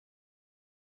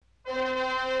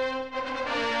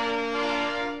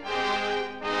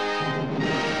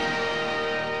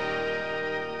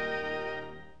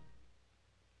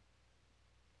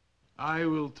I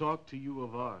will talk to you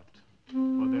of art,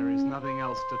 for there is nothing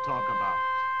else to talk about.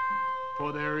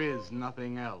 For there is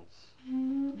nothing else.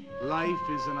 Life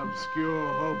is an obscure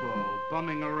hobo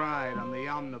bumming a ride on the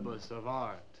omnibus of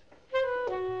art.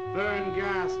 Burn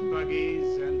gas,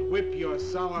 buggies, and whip your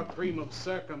sour cream of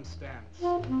circumstance,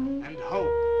 and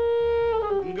hope,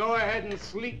 and go ahead and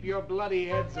sleep your bloody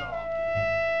heads off.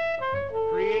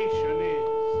 Creation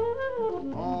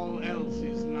is, all else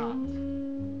is not.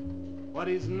 What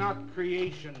is not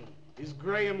creation is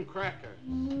graham crackers.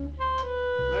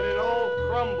 Let it all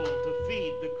crumble to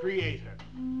feed the creator.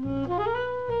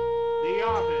 The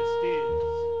artist is,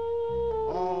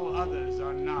 all others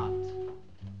are not.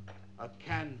 A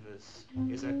canvas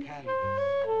is a canvas,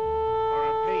 or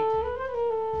a painting.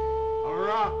 A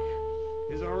rock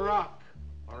is a rock,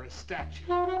 or a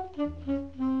statue.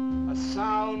 A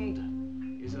sound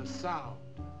is a sound,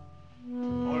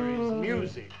 or is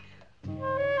music.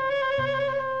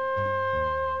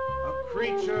 A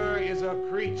creature is a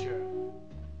creature,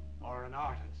 or an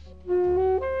artist.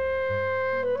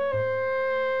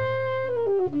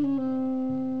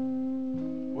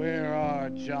 Where are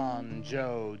John,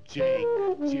 Joe, Jake,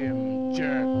 Jim,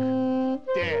 Jerk?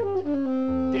 Dead,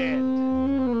 dead,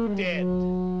 dead.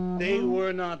 They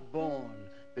were not born.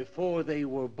 Before they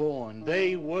were born,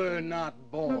 they were not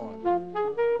born.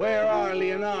 Where are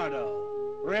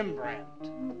Leonardo,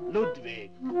 Rembrandt,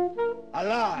 Ludwig?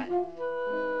 Alive,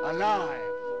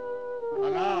 alive,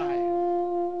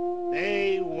 alive.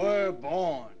 They were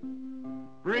born.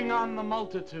 Bring on the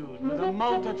multitude with a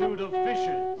multitude of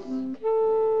fishes.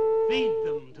 Feed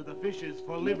them to the fishes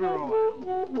for liver oil,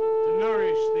 to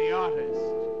nourish the artist.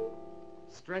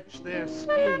 Stretch their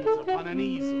skins upon an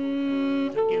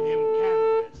easel to give him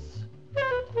canvas.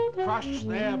 Crush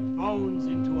their bones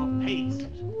into a paste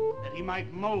that he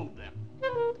might mold them.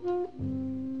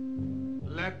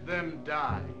 Let them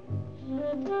die,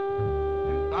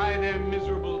 and by their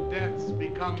miserable deaths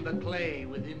become the clay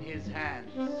within his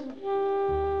hands,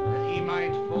 that he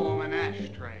might form an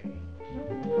ashtray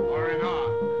or an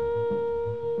ark.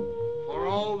 For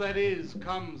all that is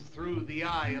comes through the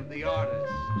eye of the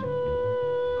artist.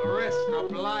 The rest are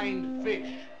blind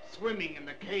fish swimming in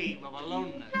the cave of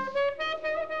aloneness.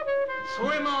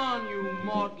 Swim on, you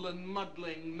maudlin,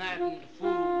 muddling, maddened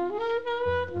fools,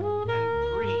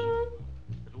 and dream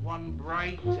that one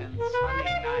bright and sunny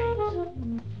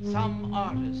night some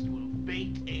artist will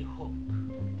bait a hook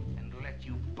and let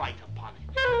you bite upon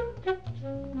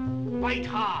it. Bite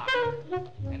hard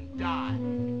and die.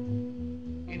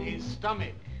 In his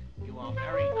stomach, you are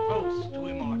very close to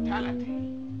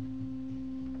immortality.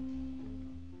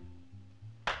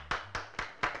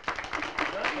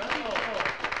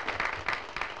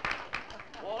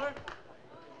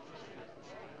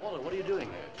 Walter, what are you doing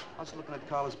here? I was looking at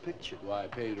Carla's picture. Do I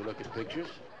pay you to look at pictures?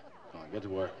 Come on, get to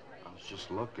work. I was just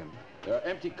looking. There are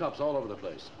empty cups all over the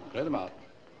place. Clear them out.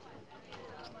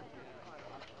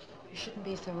 You shouldn't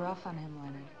be so rough on him,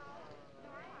 Leonard.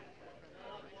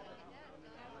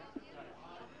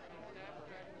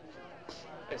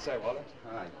 Hey, say, Walter.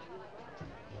 Hi.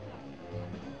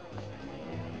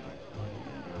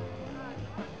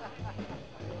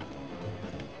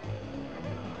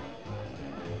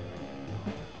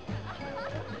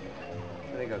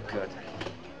 They got cut.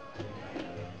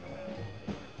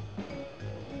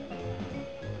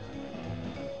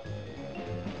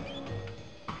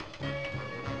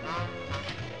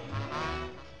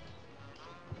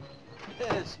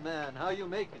 Yes, man. How you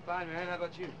making? Fine, man. How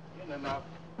about you? Getting enough.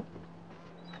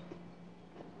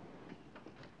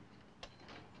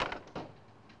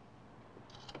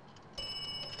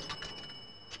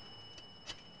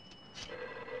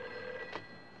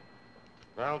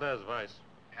 Valdez, Vice.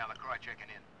 Yeah, LaCroix checking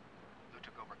in. Lou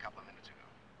took over a couple of minutes ago.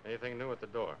 Anything new at the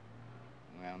door?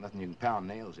 Well, nothing you can pound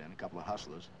nails in. A couple of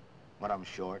hustlers. One of them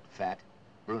short, fat,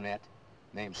 brunette,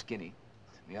 named Skinny.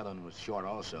 The other one was short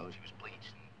also. She was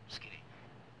bleached and skinny.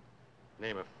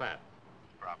 Name of Fat.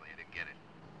 Probably you didn't get it.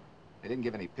 They didn't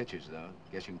give any pictures, though.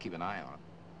 Guess you can keep an eye on them.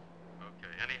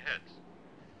 Okay, any heads?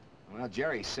 Well,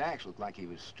 Jerry Sachs looked like he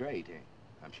was straight.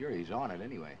 I'm sure he's on it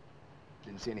anyway.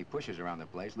 Didn't see any pushers around the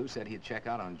place. Lou said he'd check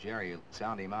out on Jerry,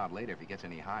 sound him out later if he gets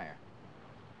any higher.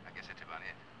 I guess that's about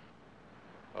it.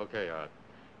 Okay, Art.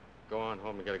 Go on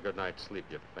home and get a good night's sleep,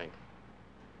 you think.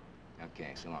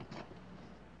 Okay, so long.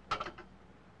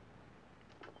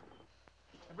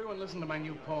 Everyone listen to my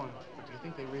new poem. Do you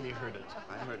think they really heard it?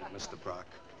 I heard it, Mr. Brock.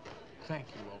 Thank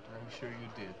you, Walter. I'm sure you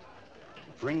did.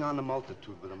 Bring on the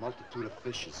multitude with a multitude of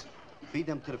fishes. Feed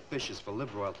them to the fishes for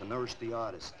liver oil to nourish the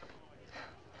artist.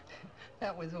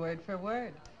 That was word for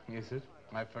word. Is it?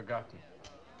 I've forgotten.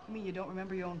 You mean you don't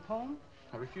remember your own poem?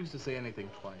 I refuse to say anything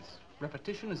twice.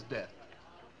 Repetition is death.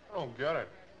 I don't get it.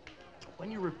 When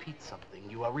you repeat something,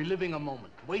 you are reliving a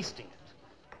moment, wasting it,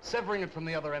 severing it from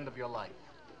the other end of your life.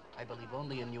 I believe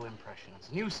only in new impressions,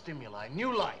 new stimuli,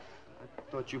 new life. I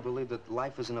thought you believed that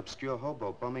life is an obscure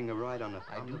hobo bumming a ride on a...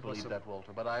 I do believe that,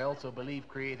 Walter, but I also believe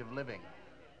creative living.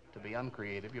 To be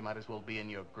uncreative, you might as well be in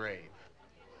your grave.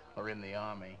 Or in the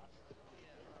army.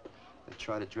 They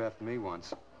tried to draft me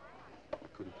once. I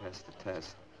couldn't pass the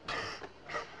test.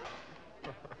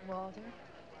 Walter,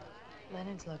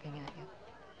 Leonard's looking at you.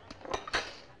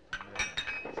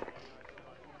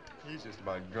 He's just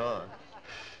about gone.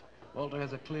 Walter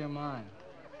has a clear mind.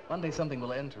 One day something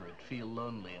will enter it, feel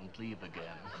lonely, and leave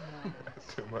again.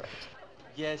 Too much.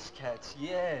 Yes, cats,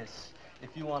 yes.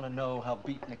 If you want to know how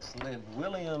beatniks live,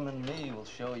 William and me will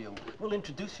show you. We'll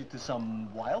introduce you to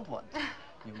some wild ones.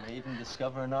 You may even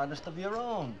discover an artist of your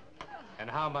own. And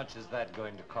how much is that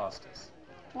going to cost us?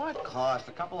 What cost?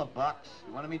 A couple of bucks.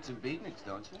 You want to meet some beatniks,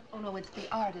 don't you? Oh, no, it's the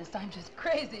artist. I'm just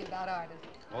crazy about artists.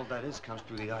 All that is comes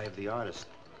through the eye of the artist.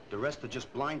 The rest are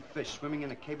just blind fish swimming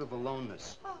in a cave of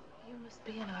aloneness. Oh, you must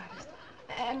be an artist.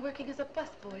 And working as a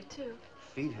busboy, too.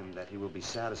 Feed him that he will be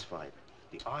satisfied.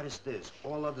 The artist is.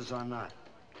 All others are not.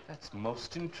 That's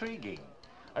most intriguing.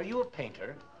 Are you a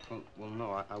painter? Well,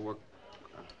 no, I work...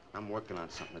 I'm working on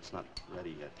something that's not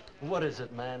ready yet. What is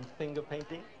it, man? Finger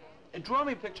painting? Draw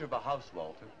me a picture of a house,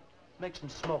 Walter. Make some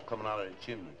smoke coming out of the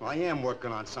chimney. Well, I am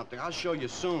working on something. I'll show you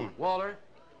soon. Walter?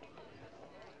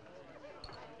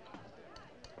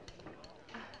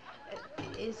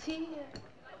 Is he...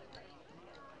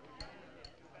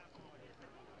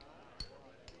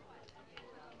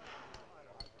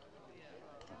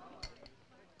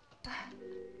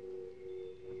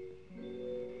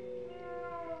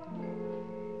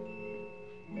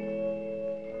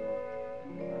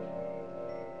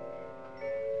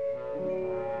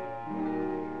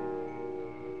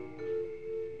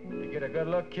 Get a good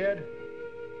look, kid?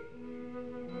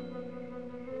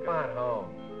 Come on home.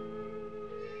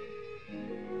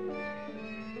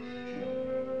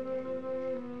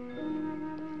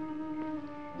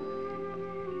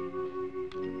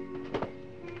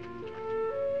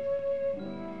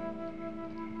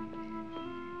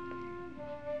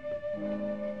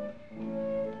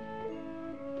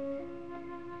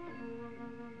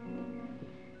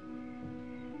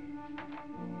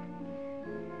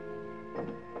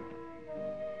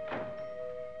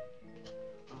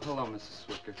 Hello, Mrs.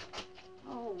 Swicker.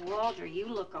 Oh, Walter, you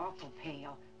look awful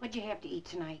pale. What'd you have to eat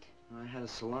tonight? I had a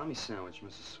salami sandwich,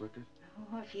 Mrs. Swicker.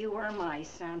 Oh, if you were my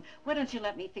son, why don't you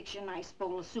let me fix you a nice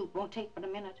bowl of soup? Won't take but a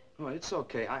minute. Oh, it's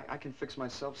okay. I can fix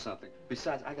myself something.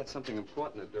 Besides, I got something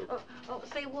important to do.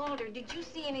 Say, Walter, did you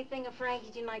see anything of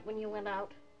Frankie tonight when you went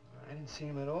out? I didn't see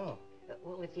him at all.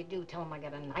 Well, if you do, tell him I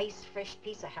got a nice, fresh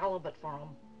piece of halibut for him.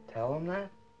 Tell him that?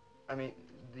 I mean,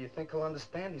 do you think he'll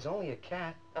understand? He's only a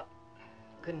cat.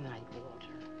 Good night, Walter.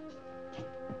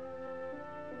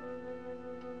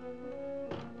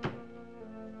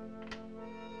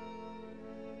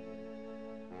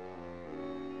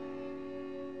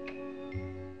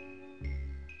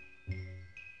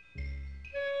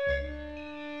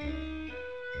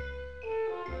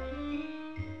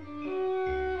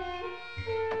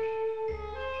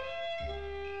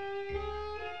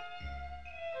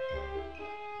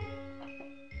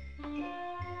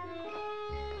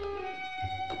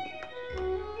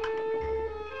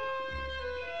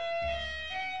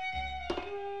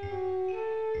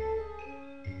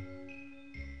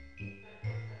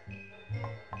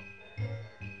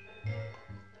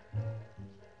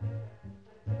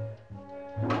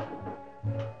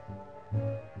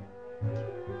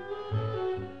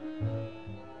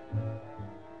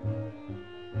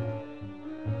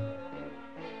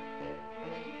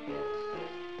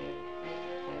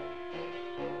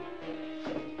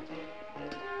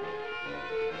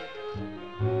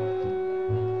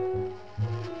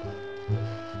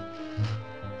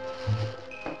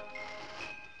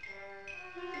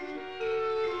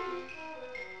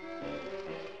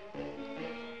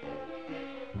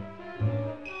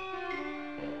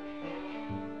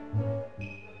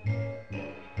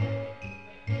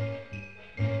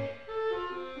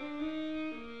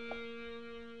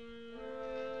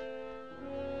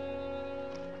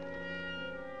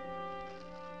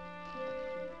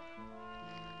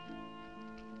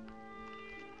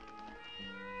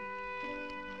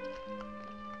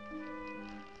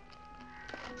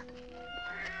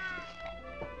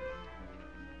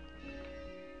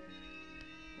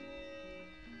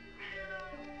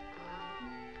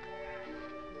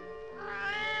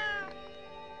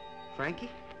 Frankie?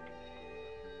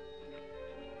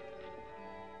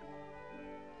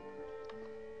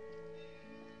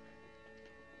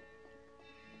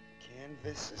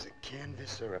 canvas is a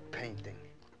canvas or a painting.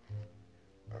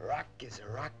 A rock is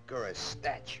a rock or a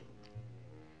statue.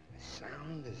 A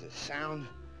sound is a sound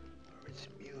or it's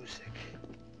music.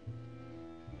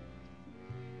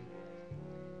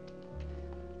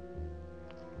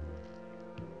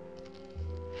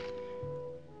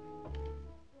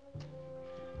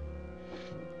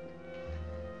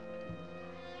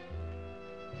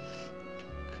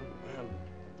 Come on,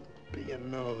 be a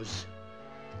nose.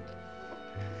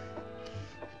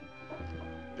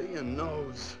 Be a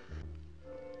nose.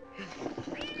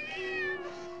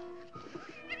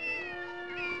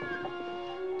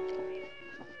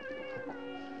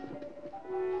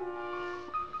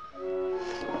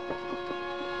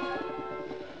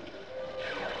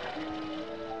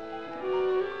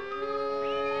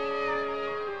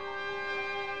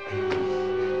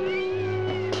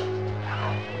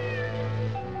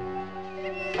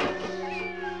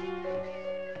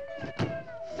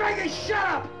 Frankie, shut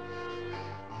up!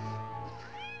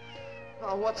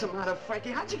 Oh, what's the matter,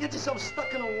 Frankie? How'd you get yourself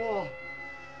stuck in a wall?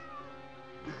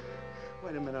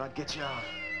 Wait a minute, I'll get you out.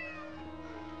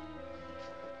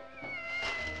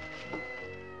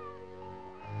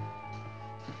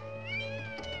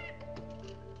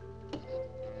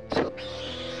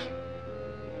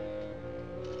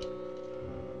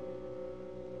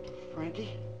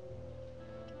 Frankie?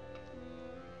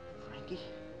 Frankie?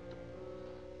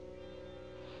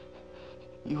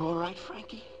 You all right,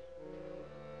 Frankie?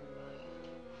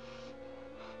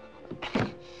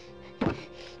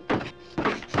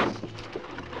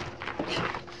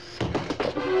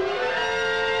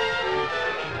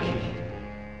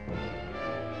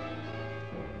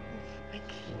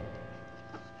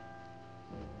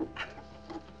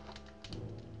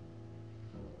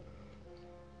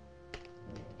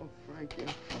 Oh, Frankie,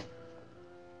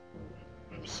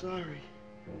 I'm sorry.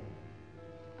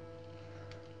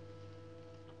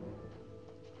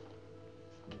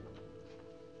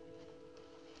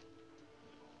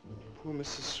 Poor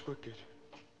Mrs. Swickett.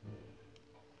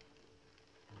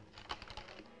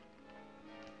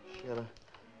 She had a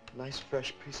nice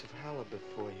fresh piece of halibut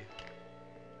for you.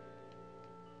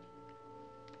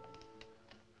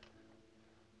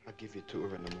 I'll give you to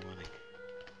her in the morning.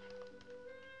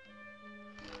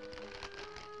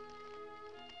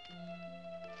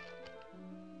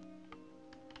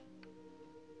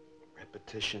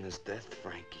 Repetition is death,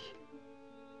 Frankie.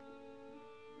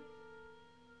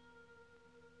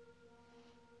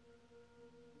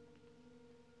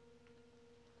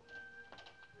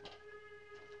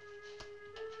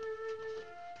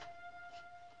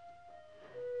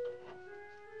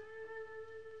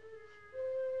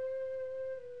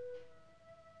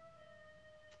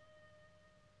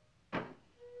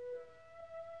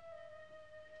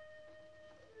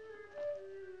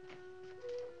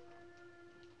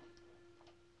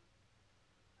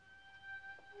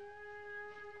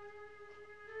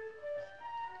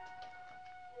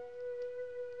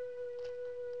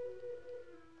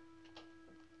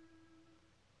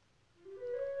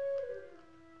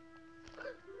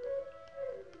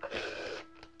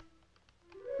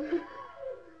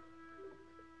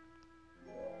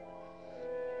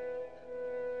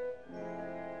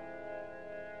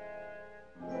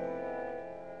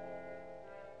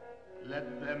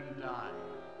 Let them die,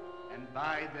 and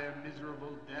by their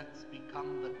miserable deaths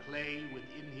become the clay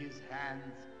within his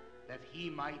hands, that he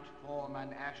might form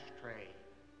an ashtray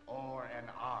or an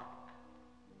ark.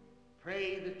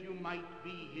 Pray that you might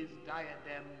be his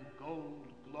diadem, gold,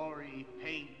 glory,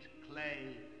 paint,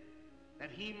 clay,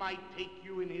 that he might take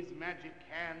you in his magic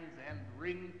hands and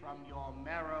wring from your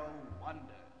marrow wonders.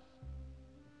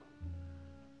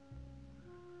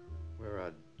 Where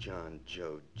are John,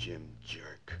 Joe, Jim,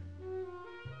 Jerk?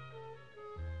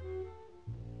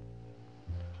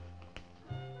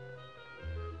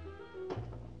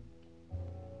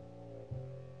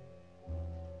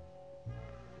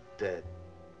 Dead,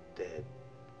 dead,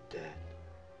 dead.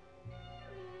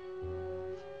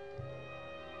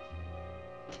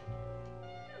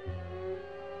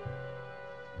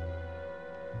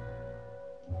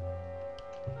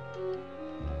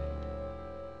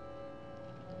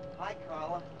 Hi,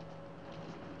 Carla.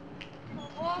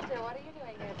 Walter, what are you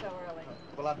doing here so early?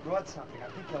 Well, I brought something. I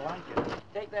think you'll like it.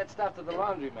 Take that stuff to the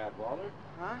laundromat, Walter.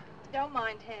 Huh? Don't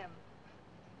mind him.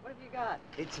 What have you got?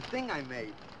 It's a thing I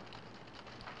made.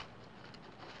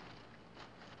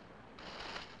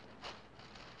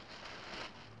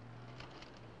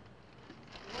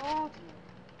 Walter.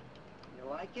 You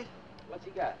like it? What's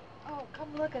he got? Oh,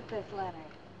 come look at this, Leonard.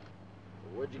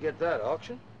 Where'd you get that,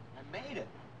 auction? I made it.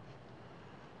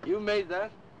 You made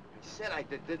that? I said I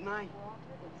did, didn't I? Walter,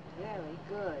 it's very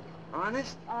good.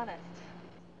 Honest? Honest.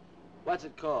 What's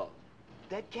it called?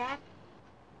 Dead cat?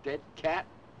 Dead cat?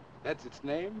 That's its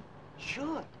name?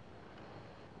 Sure.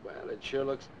 Well, it sure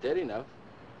looks dead enough.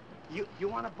 You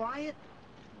want to buy it?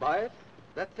 Buy it?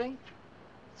 That thing?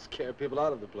 Scare people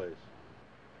out of the place.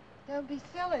 Don't be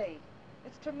silly.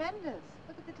 It's tremendous.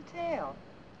 Look at the detail.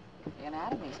 The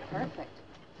anatomy's perfect.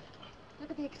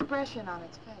 Look at the expression on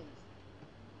its face.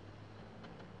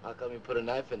 How come you put a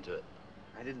knife into it?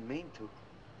 I didn't mean to.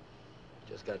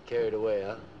 Just got carried away,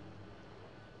 huh?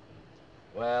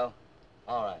 Well,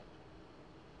 all right.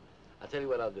 I'll tell you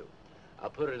what I'll do. I'll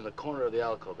put it in the corner of the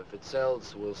alcove. If it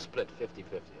sells, we'll split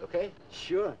 50-50, okay?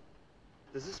 Sure.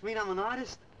 Does this mean I'm an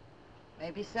artist?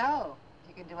 Maybe so.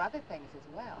 You can do other things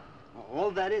as well.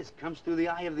 All that is comes through the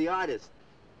eye of the artist.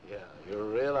 Yeah, you're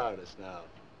a real artist now.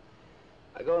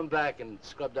 I go in back and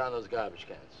scrub down those garbage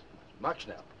cans. Much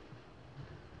now.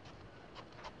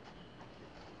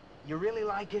 You really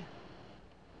like it?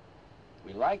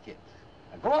 We like it.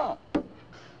 Now, go on.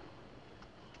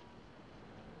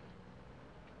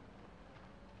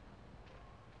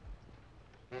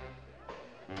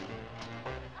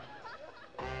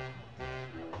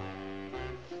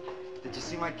 Did you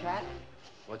see my cat?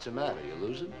 What's the matter? You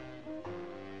losing?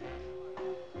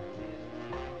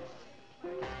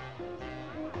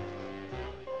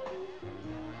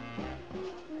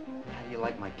 How do you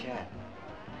like my cat?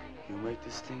 You make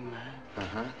this thing, man?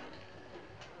 Uh-huh.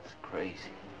 It's crazy.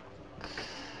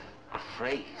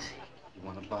 Crazy. You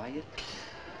want to buy it?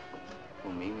 For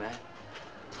me, man?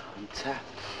 I'm tapped.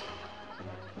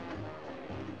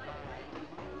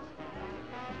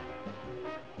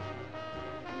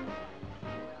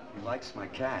 He likes my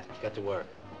cat. Get to work.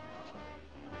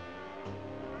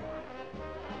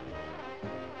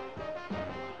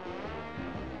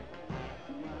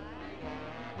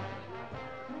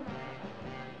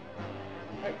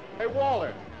 Hey,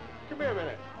 Walter, come here a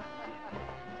minute.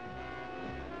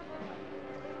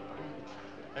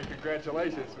 Hey,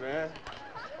 congratulations, man.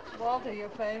 Walter, you're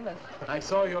famous. I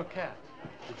saw your cat.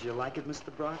 Did you like it,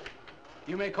 Mr. Brock?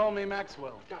 You may call me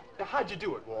Maxwell. Now, how'd you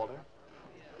do it, Walter?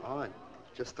 Oh, I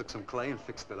just took some clay and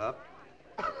fixed it up.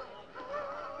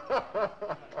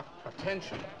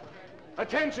 Attention.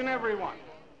 Attention, everyone.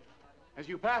 As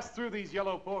you pass through these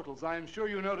yellow portals, I am sure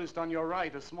you noticed on your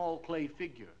right a small clay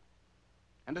figure,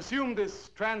 and assumed this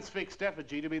transfixed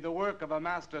effigy to be the work of a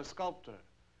master sculptor.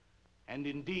 And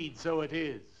indeed, so it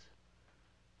is.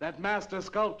 That master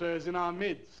sculptor is in our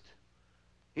midst.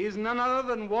 He is none other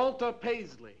than Walter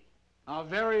Paisley, our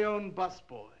very own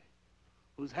busboy,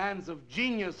 whose hands of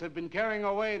genius have been carrying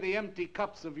away the empty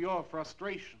cups of your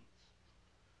frustrations.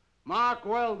 Mark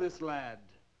well this lad.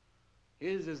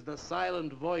 His is the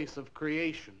silent voice of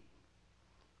creation.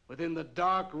 Within the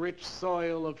dark, rich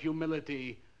soil of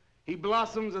humility, he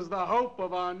blossoms as the hope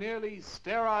of our nearly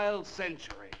sterile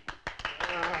century.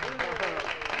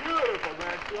 Beautiful,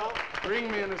 Maxwell.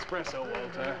 Bring me an espresso,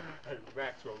 Walter. Hey,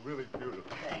 Maxwell, really beautiful.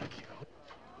 Thank you.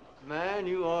 Man,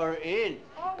 you are in.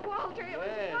 Oh, Walter, it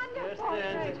was wonderful.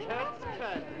 Yes, the cat's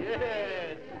cut.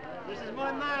 Yes. This is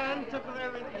my man. Took with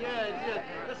everything. Yes, yes.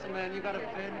 Listen, man, you got a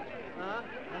pin? Huh?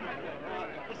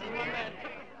 This is my man.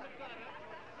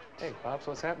 Hey, Pops,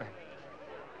 what's happening?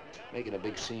 Making a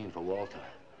big scene for Walter.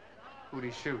 Who'd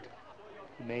he shoot?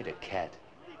 He made a cat.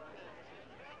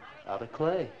 Out of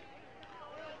clay.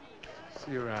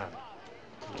 See you around.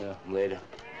 Yeah, later.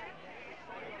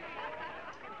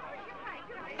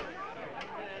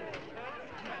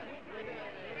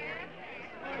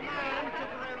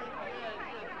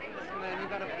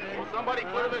 Will somebody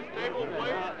clear this table,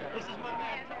 please? This is my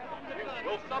man.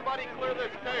 Will somebody clear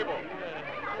this table?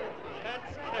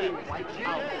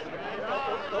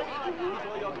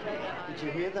 Did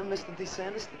you hear them, Mr.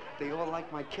 DeSantis? They all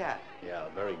like my cat. Yeah,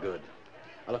 very good.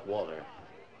 Now, look, Walter,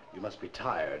 you must be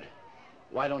tired.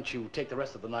 Why don't you take the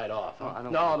rest of the night off? Huh? Oh, I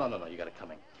don't... No, you gotta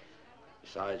come in.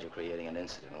 Besides, you're creating an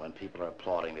incident. When people are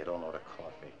applauding, they don't order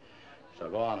coffee. So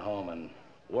go on home and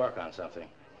work on something.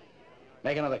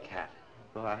 Make another cat.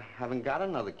 Well, I haven't got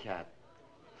another cat.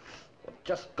 Well,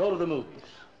 just go to the movies.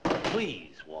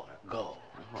 Please, Walter, go.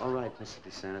 All right, Mr.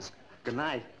 DeSantis. Good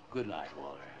night. Good night,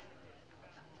 Walter.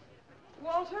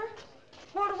 Walter?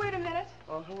 Walter, wait a minute.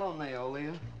 Oh, hello,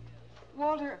 Naolia.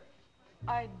 Walter,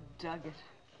 I dug it.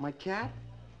 My cat?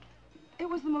 It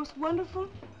was the most wonderful,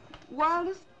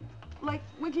 wildest, like,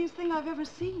 wickiest thing I've ever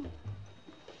seen.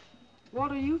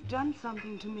 Walter, you've done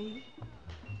something to me.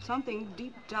 Something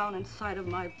deep down inside of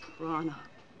my prana.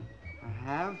 I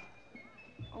have?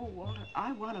 Oh, Walter,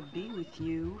 I want to be with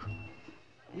you.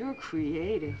 You're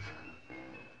creative.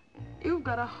 You've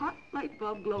got a hot light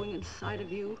bulb glowing inside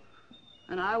of you,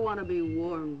 and I want to be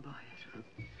warmed by it.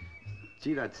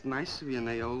 Gee, that's nice of you,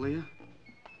 Naolia.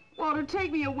 Walter,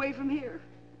 take me away from here.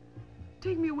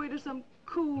 Take me away to some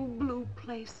cool blue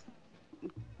place.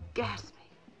 Gas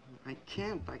me. I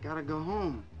can't. I gotta go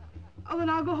home. Oh, then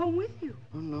I'll go home with you.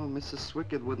 Oh, no, Mrs.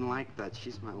 Swickard wouldn't like that.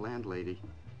 She's my landlady.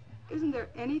 Isn't there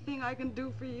anything I can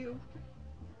do for you?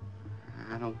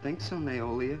 I don't think so,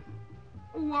 Naolia.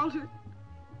 Oh, Walter,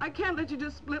 I can't let you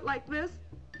just split like this.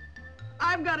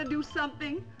 I've got to do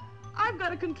something. I've got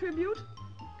to contribute.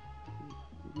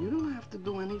 You don't have to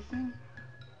do anything.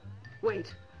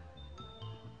 Wait.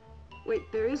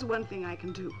 Wait, there is one thing I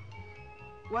can do.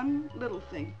 One little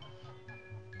thing.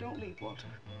 Don't leave, Walter.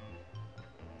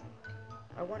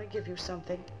 I want to give you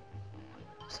something.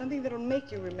 Something that'll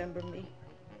make you remember me.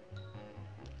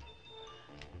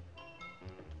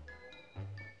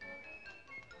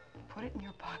 Put it in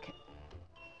your pocket.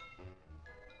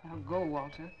 Now go,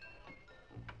 Walter.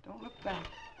 Don't look back.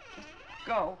 Just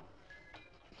go.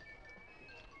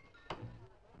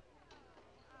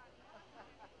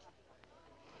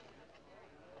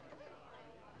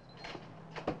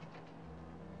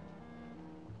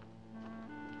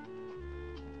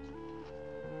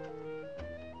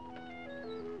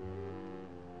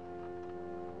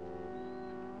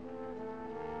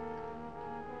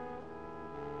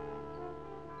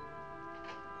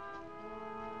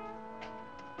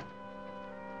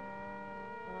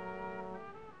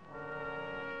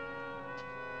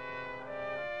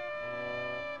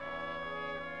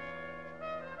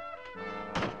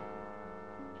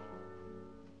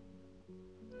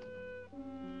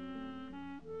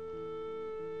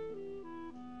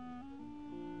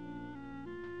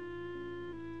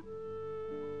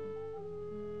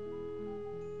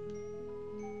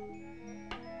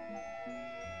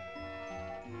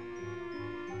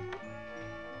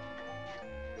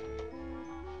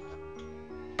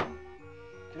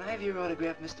 Can I have your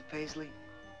autograph, Mr. Paisley?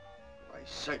 Why,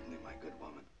 certainly, my good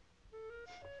woman.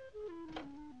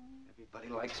 Everybody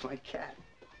likes my cat.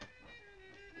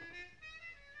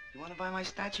 You want to buy my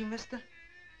statue, mister?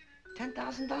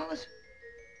 $10,000?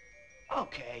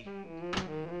 Okay.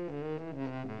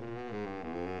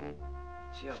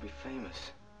 Gee, I'll be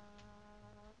famous.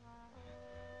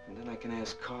 And then I can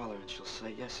ask Carla, and she'll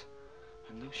say yes.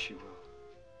 I know she will.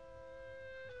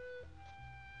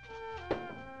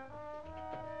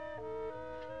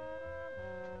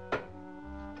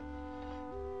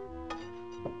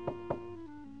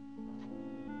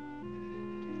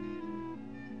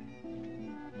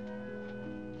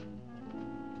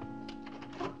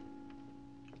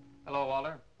 Hello,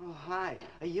 Walter. Oh, hi.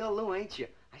 You're Lou, ain't you?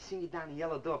 I seen you down the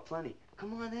yellow door plenty.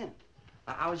 Come on in.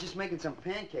 I was just making some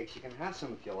pancakes. You can have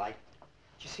some if you like.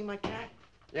 Did you see my cat?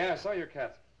 Yeah, I saw your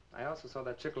cat. I also saw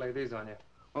that chick lay these on you.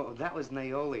 Oh, that was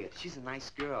Naolia. She's a nice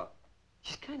girl.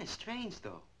 She's kind of strange,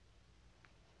 though.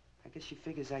 I guess she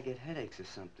figures I get headaches or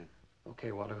something.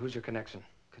 Okay, Walter, who's your connection?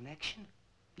 Connection?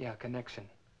 Yeah, connection.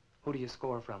 Who do you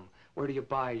score from? Where do you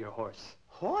buy your horse?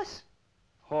 Horse?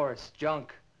 Horse,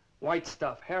 junk, white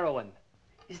stuff, heroin.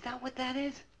 Is that what that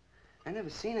is? I never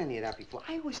seen any of that before.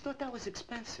 I always thought that was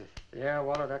expensive. Yeah,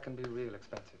 Walter, that can be real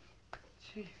expensive.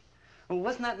 Gee. Well,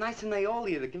 wasn't that nice of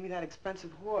Naolia to give me that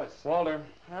expensive horse? Walter.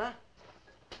 Huh?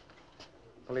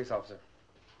 Police officer.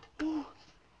 Oh,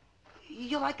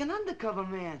 you're like an undercover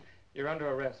man. You're under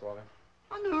arrest, Walter.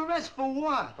 Under arrest for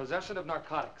what? Possession of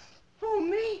narcotics. For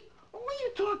me? What are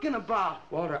you talking about?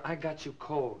 Walter, I got you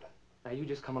cold. Now, you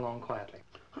just come along quietly.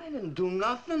 I didn't do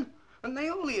nothing. And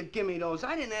Naolia give me those.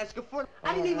 I didn't ask her for it.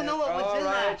 I didn't even know what was in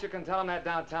All right, that. you can tell him that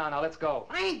downtown. Now, let's go.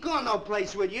 I ain't going no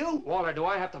place with you. Walter, do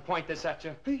I have to point this at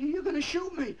you? You're gonna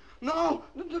shoot me. No,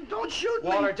 don't shoot me.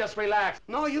 Walter, just relax.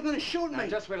 No, you're gonna shoot me. Now,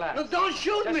 just relax. No, don't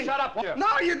shoot me. Just shut up, Walter.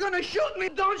 No, you're gonna shoot me.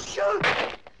 Don't shoot.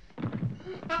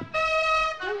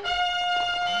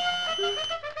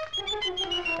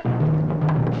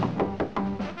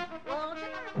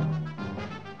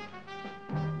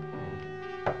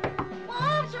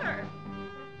 Walter!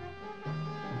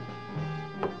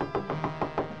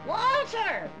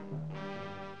 Walter!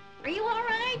 Are you all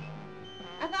right?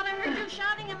 I thought I heard you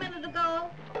shouting a minute ago.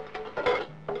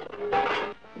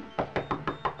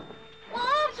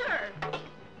 Walter!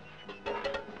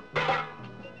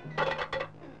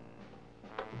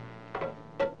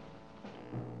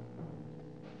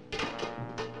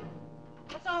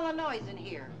 What's all the noise in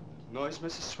here? Noise,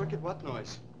 Mrs. Swickard? What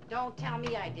noise? Don't tell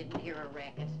me I didn't hear a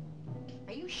racket.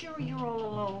 Are you sure you're all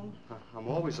alone? I'm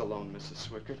always alone, Mrs.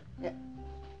 Swickard.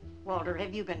 Walter,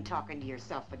 have you been talking to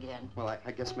yourself again? Well,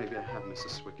 I guess maybe I have,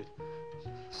 Mrs. Swickard.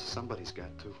 Somebody's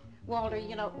got to. Walter,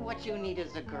 you know, what you need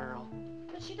is a girl.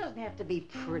 But she doesn't have to be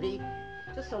pretty,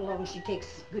 just so long as she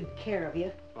takes good care of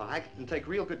you. Well, I can take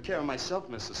real good care of myself,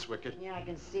 Mrs. Swickard. Yeah, I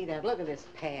can see that. Look at this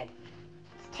pad.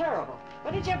 terrible.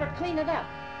 When did you ever clean it up?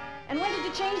 And when did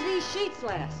you change these sheets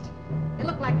last? They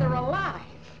look like they're alive.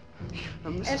 Now,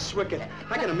 Mrs. Swickett,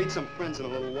 I gotta meet some friends in a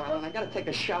little while, and I gotta take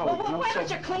a shower. Well, you know, why so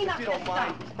don't you clean up if you this don't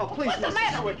mind. stuff? Oh, please, What's the Mrs.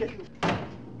 matter? Swickett.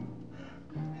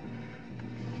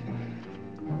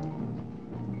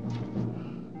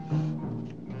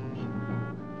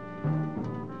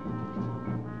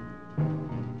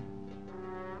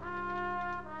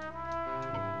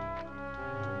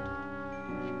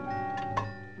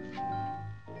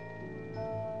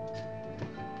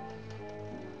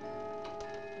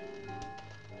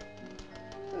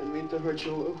 To hurt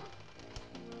you, Lou.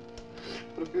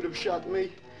 But if you'd have shot me,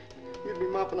 you'd be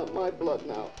mopping up my blood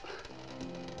now.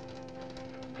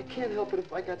 I can't help it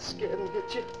if I got scared and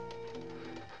hit you.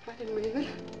 I didn't mean it.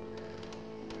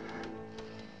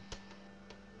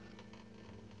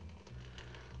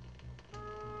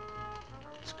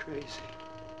 It's crazy.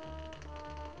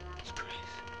 It's crazy.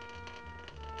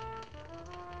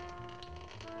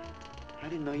 I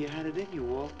didn't know you had it in you,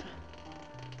 Walter.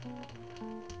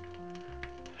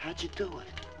 How'd you do it?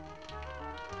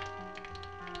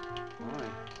 Well,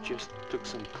 I just took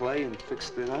some clay and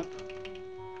fixed it up.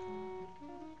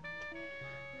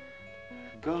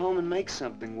 Go home and make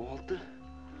something, Walter.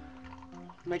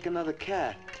 Make another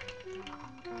cat.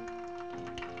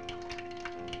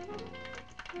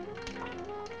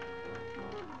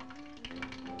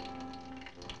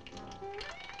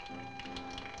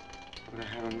 But I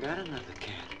haven't got another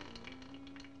cat.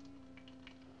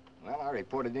 Well, I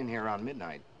reported in here around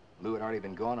midnight. Lou had already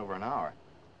been gone over an hour.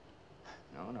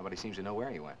 No, nobody seems to know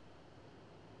where he went.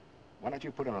 Why don't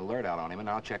you put an alert out on him, and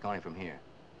I'll check on him from here.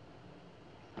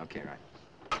 Okay, right.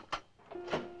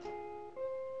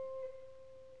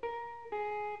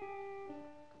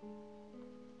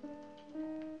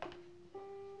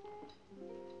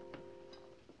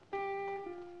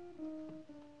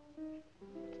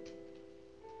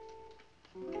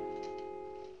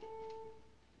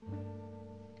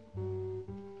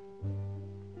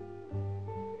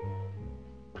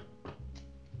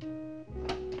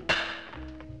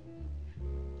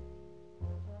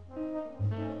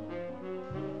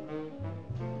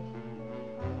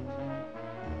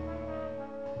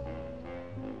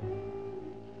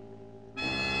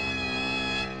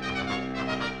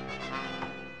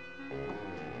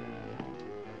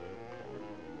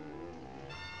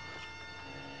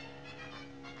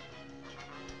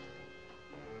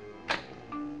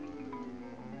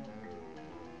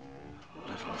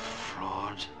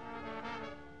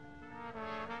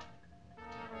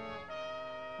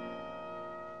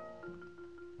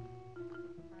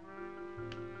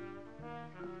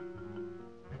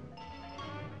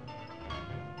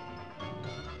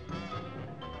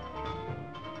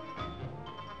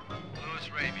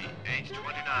 Age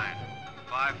 29,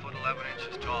 5 foot 11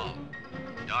 inches tall,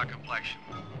 dark complexion,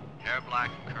 hair black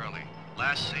and curly.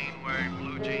 Last seen wearing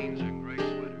blue jeans and gray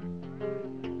sweater.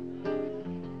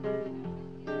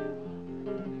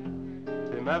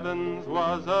 Tim Evans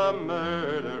was a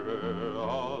murderer,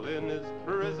 all in his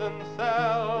prison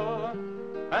cell.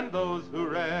 And those who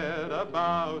read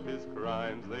about his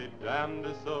crimes, they damned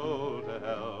his soul to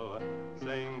hell,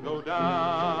 saying, "Go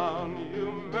down,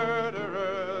 you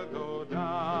murderer, go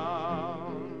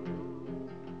down."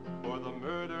 For the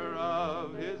murder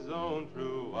of his own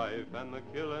true wife and the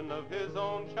killing of his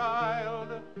own child,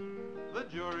 the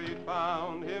jury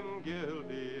found him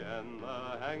guilty, and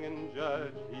the hanging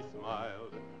judge, he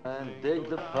smiled. And dig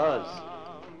the fuzz.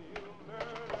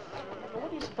 What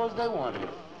do you suppose they wanted?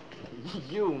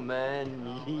 You,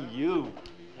 man, you.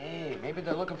 Hey, maybe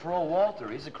they're looking for old Walter.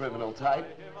 He's a criminal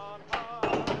type.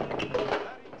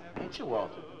 Ain't you,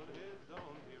 Walter?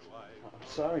 I'm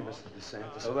sorry, Mr.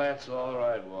 DeSantis. Oh, that's all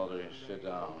right, Walter. Sit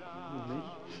down. Me?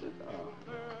 Sit down.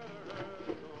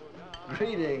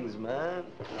 Greetings, man.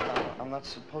 I'm not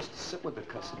supposed to sit with the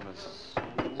customers.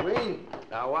 Green.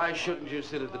 Now, why shouldn't you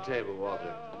sit at the table,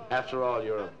 Walter? After all,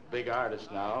 you're a big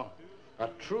artist now. A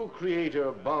true creator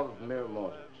above mere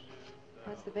mortals.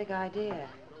 What's the big idea?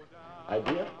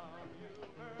 Idea?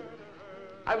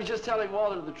 I was just telling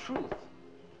Walter the truth.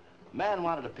 Man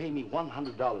wanted to pay me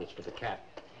 $100 for the cat.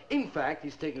 In fact,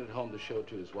 he's taking it home to show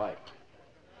to his wife.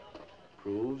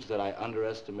 Proves that I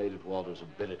underestimated Walter's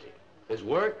ability. His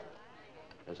work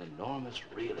has enormous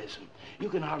realism. You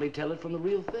can hardly tell it from the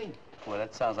real thing. Well,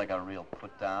 that sounds like a real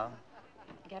put down.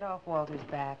 Get off Walter's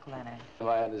back, Leonard. Am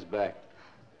I on his back?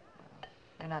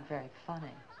 You're not very funny.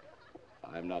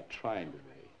 I'm not trying to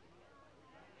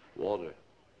be. Walter,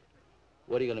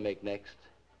 what are you going to make next?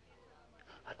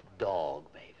 A dog,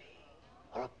 maybe.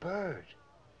 Or a bird.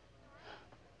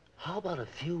 How about a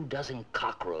few dozen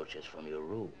cockroaches from your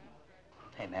room?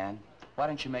 Hey, man, Why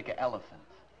don't you make an elephant?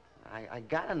 I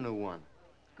got a new one.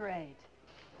 Great.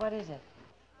 What is it?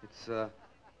 It's a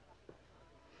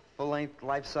full-length,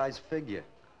 life-size figure.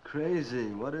 Crazy.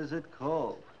 What is it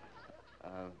called?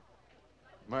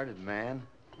 Murdered man.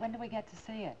 When do we get to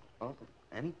see it? Oh,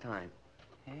 anytime.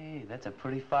 Hey, that's a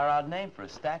pretty far-out name for a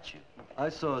statue. I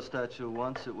saw a statue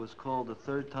once. It was called The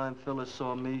Third Time Phyllis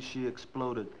Saw Me, She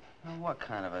Exploded. Now, what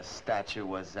kind of a statue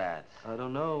was that? I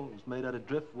don't know. It was made out of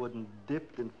driftwood and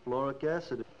dipped in fluoric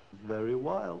acid. Very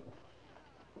wild.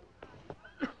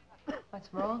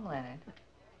 What's wrong, Leonard?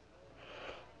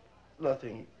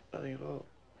 Nothing at all.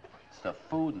 It's the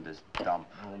food in this dump.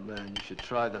 Oh, man, you should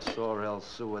try the Sorrel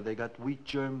sewer. They got wheat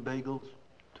germ bagels.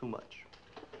 Too much.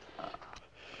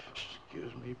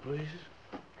 Excuse me, please.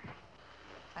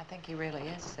 I think he really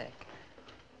is sick.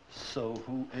 So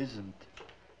who isn't?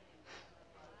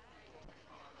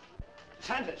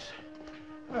 Sanders,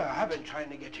 I've been trying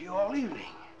to get to you all evening.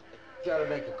 Gotta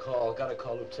make a call. Gotta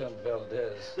call Lieutenant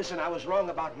Valdez. Listen, I was wrong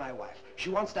about my wife. She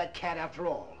wants that cat after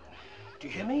all. Do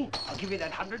you hear me? I'll give you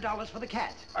that $100 for the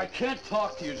cat. I can't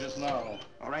talk to you just now.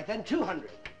 All right, then, $200.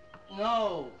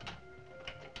 No.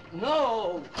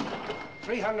 No.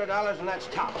 $300, and that's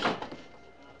tops.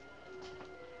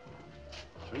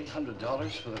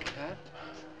 $300 for the cat?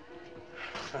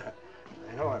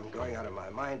 I know I'm going out of my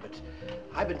mind, but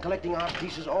I've been collecting art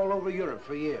pieces all over Europe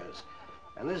for years.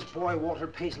 And this boy, Walter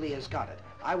Paisley, has got it.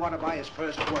 I want to buy his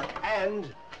first work,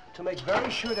 and to make very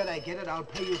sure that I get it, I'll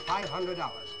pay you $500.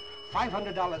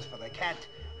 $500 for the cat,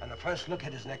 and the first look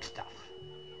at his next stuff.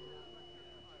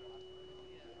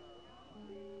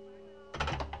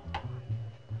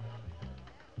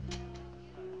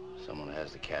 Someone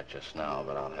has the cat just now,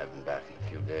 but I'll have him back in a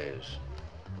few days.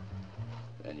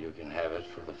 Then you can have it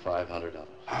for the $500.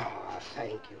 Oh,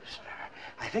 thank you, sir.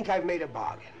 I think I've made a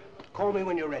bargain. Call me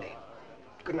when you're ready.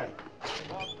 Good night.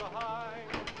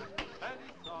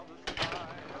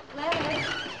 Leonard!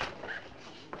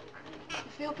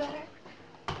 You feel better?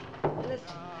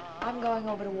 Listen, I'm going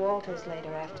over to Walter's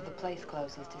later after the place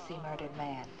closes to see Murdered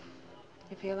Man.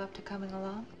 You feel up to coming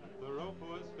along? The rope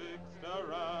was fixed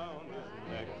around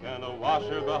his neck and a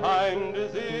washer behind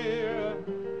his ear,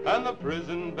 and the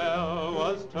prison bell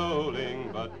was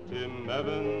tolling, but Tim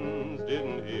Evans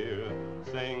didn't hear.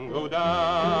 Saying, go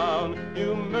down,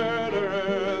 you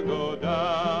murderer, go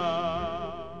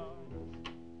down.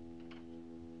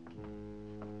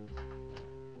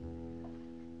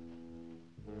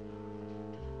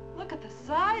 Look at the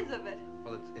size of it.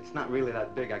 Well, it's not really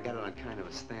that big. I got it on kind of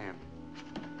a stand.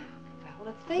 Well,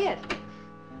 let's see it.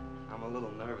 I'm a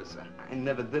little nervous. I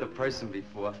never did a person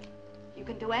before. You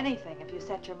can do anything if you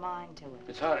set your mind to it.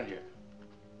 It's hot in here.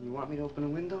 You want me to open a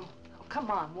window? Oh, come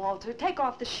on, Walter. Take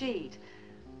off the sheet.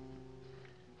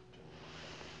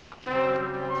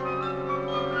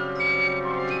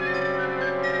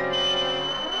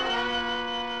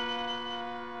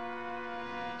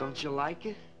 Don't you like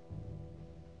it?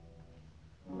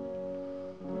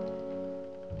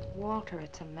 Walter,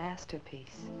 it's a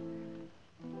masterpiece.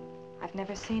 I've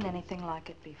never seen anything like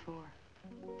it before.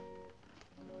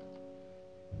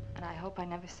 And I hope I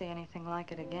never see anything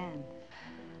like it again.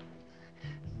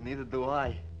 Neither do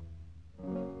I.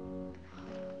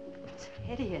 It's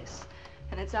hideous,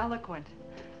 and it's eloquent.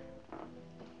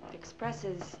 It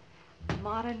expresses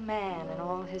modern man and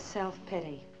all his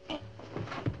self-pity. How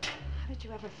did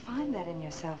you ever find that in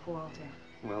yourself, Walter?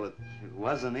 Well, it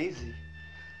wasn't easy.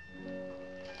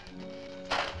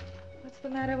 What's the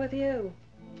matter with you?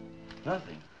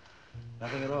 Nothing.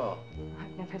 Nothing at all.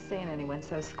 I've never seen anyone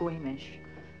so squeamish.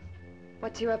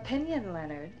 What's your opinion,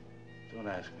 Leonard? Don't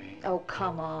ask me. Oh,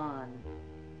 come on.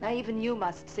 Now, even you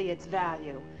must see its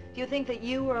value. Do you think that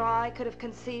you or I could have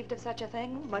conceived of such a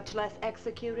thing, much less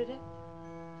executed it?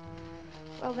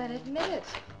 Well, then admit it.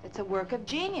 It's a work of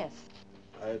genius.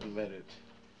 I admit it.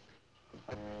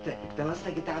 Then let's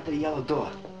take it down to the yellow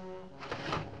door.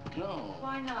 No.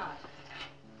 Why not?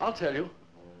 I'll tell you.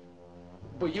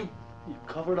 But you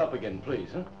cover it up again, please,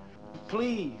 huh?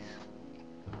 Please.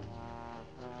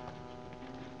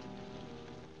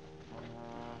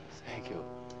 Thank you.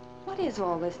 What is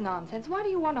all this nonsense? Why do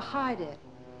you want to hide it?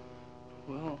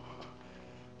 Well,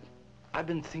 I've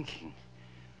been thinking.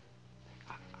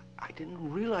 I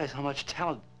didn't realize how much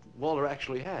talent Walter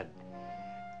actually had.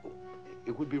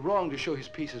 It would be wrong to show his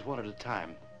pieces one at a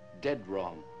time. Dead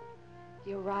wrong.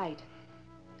 You're right.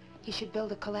 He should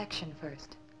build a collection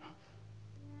first.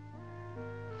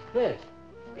 There.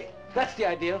 That's the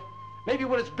idea. Maybe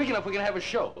when it's big enough, we can have a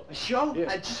show. A show?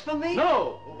 Yeah. Just for me?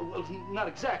 No! Well, not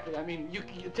exactly. I mean, you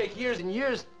take years and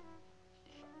years.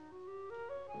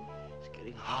 It's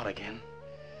getting hot again.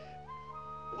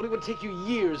 Well, it would take you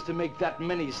years to make that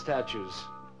many statues,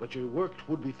 but your work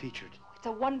would be featured. It's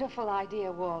a wonderful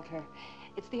idea, Walter.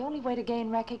 It's the only way to gain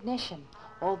recognition.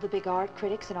 All the big art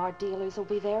critics and art dealers will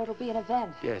be there. It'll be an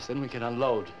event. Yes, then we can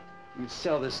unload. We'd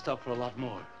sell this stuff for a lot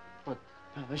more. But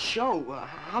the show,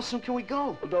 how soon can we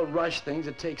go? Well, don't rush things.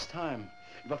 It takes time.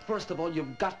 But first of all,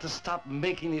 you've got to stop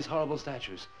making these horrible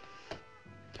statues.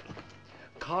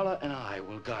 Carla and I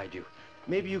will guide you.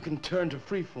 Maybe you can turn to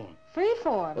freeform.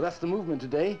 Freeform? Well, that's the movement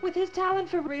today. With his talent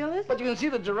for realism? But you can see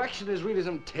the direction his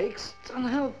realism takes. It's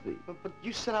unhealthy. But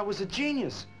you said I was a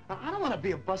genius. I don't want to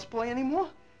be a busboy anymore.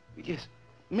 Yes,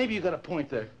 maybe you got a point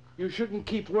there. You shouldn't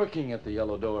keep working at the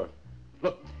Yellow Door.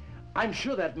 Look, I'm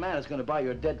sure that man is going to buy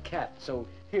your dead cat, so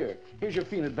here's your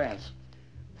fee in advance.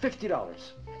 $50.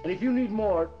 And if you need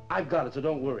more, I've got it, so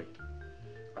don't worry.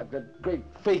 I've got great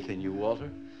faith in you, Walter.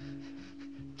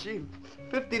 Gee,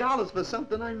 $50 for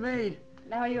something I made.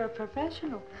 Now you're a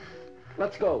professional.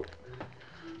 Let's go.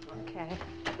 Okay.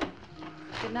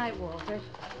 Good night, Walter.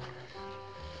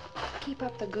 Keep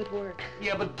up the good work.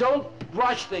 Yeah, but don't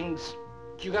rush things.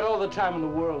 You got all the time in the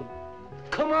world.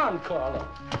 Come on, Carla.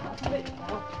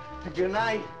 Good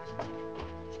night.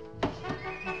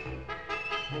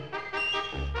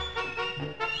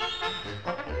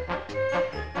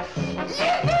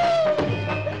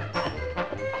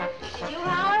 You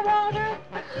are, Walter?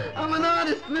 I'm an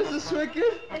artist, Mrs.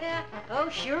 Swickett. Oh,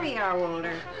 sure you are,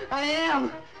 Walter. I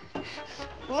am.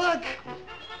 Look.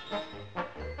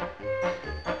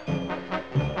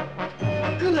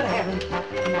 Good heavens.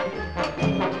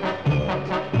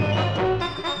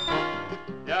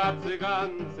 Я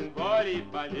цыган, сын воли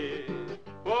полей,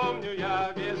 помню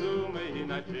я безумные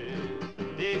ночи,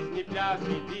 песни,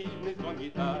 пляски, дивный звон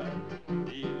гитар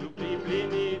и любви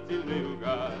пленительный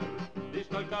угар. Лишь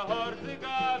только хор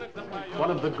цыганок запоет. One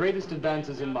of the greatest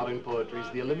advances in modern poetry is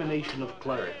the elimination of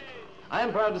clarity. I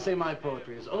am proud to say my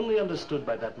poetry is only understood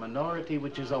by that minority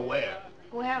which is aware.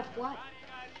 Aware of what?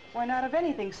 Why, not of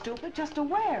anything, stupid, just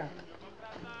aware.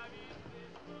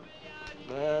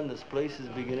 Man, this place is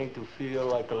beginning to feel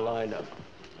like a lineup.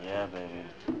 Yeah, baby.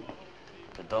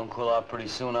 If it don't cool out pretty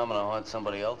soon, I'm gonna haunt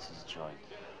somebody else's joint.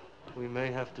 We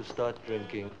may have to start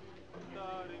drinking.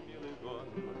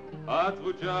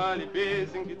 Отзвучали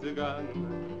песенки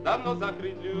цыган, давно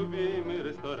закрыт любимый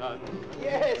ресторан.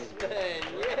 Yes, man,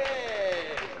 yeah.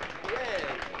 Yeah.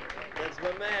 That's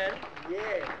my man,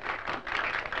 yeah.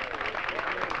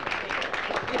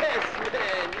 Yes,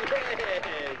 man,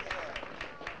 yes.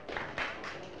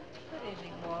 Good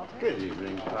evening, Walter. Good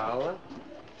evening, Paula.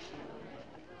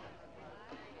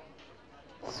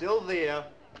 Sylvia,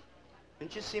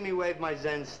 didn't you see me wave my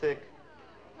Zen stick?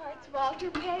 Oh, it's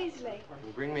Walter Paisley.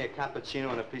 Bring me a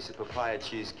cappuccino and a piece of papaya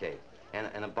cheesecake.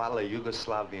 And a bottle of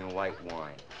Yugoslavian white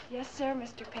wine. Yes, sir,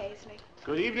 Mr. Paisley.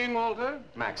 Good evening, Walter.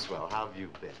 Maxwell, how have you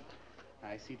been?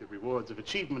 I see the rewards of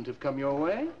achievement have come your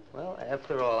way. Well,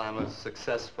 after all, I'm a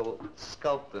successful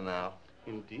sculptor now.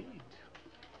 Indeed.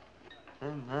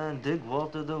 Hey, man, dig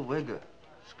Walter the Wigger.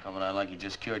 It's coming out like you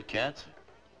just cured cancer.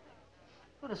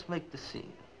 Let us make the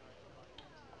scene.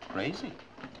 Crazy.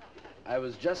 I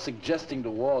was just suggesting to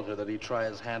Walter that he try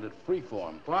his hand at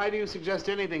freeform. Why do you suggest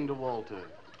anything to Walter?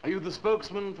 Are you the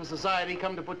spokesman for society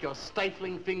come to put your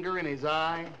stifling finger in his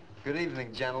eye? Good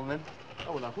evening, gentlemen.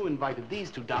 Oh, now who invited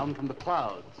these two down from the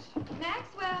clouds?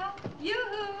 Maxwell,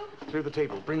 yoo-hoo. Clear the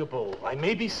table, bring a bowl. I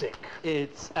may be sick.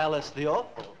 It's Alice the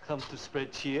Awful, comes to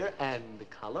spread cheer and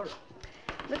color.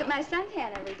 Look at my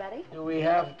suntan, everybody. Do we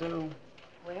have to?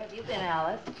 Where have you been,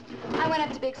 Alice? I went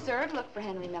up to Big Sur to look for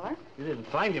Henry Miller. You didn't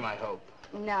find him, I hope.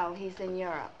 No, he's in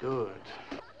Europe. Good.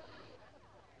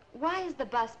 Why is the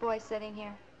busboy sitting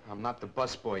here? I'm not the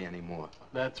busboy anymore.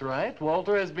 That's right.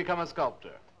 Walter has become a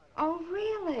sculptor. Oh,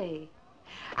 really?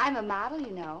 I'm a model,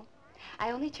 you know.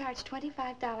 I only charge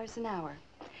 $25 an hour.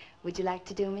 Would you like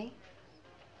to do me?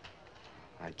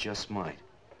 I just might.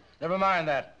 Never mind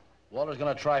that. Walter's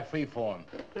gonna try freeform.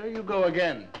 There you go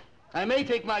again. I may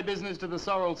take my business to the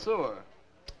Sorrel Sewer.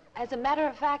 As a matter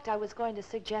of fact, I was going to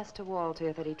suggest to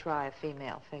Walter that he try a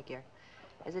female figure.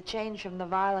 As a change from the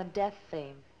violent death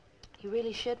theme. He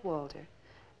really should, Walter.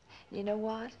 You know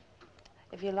what?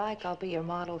 If you like, I'll be your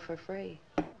model for free.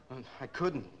 I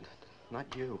couldn't.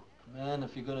 Not you. Man,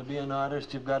 if you're gonna be an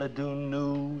artist, you've got to do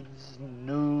nudes.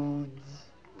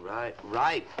 Right.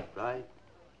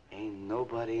 Ain't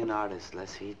nobody an artist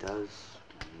unless he does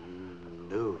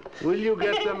nudes. Will you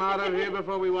get them out of here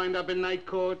before we wind up in night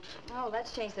court? Oh,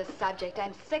 let's change the subject.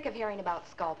 I'm sick of hearing about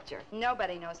sculpture.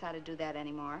 Nobody knows how to do that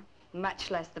anymore, much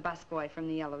less the busboy from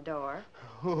the Yellow Door.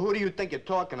 Who do you think you're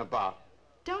talking about?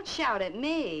 Don't shout at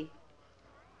me.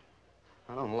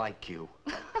 I don't like you.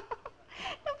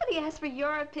 Nobody Nobody asked for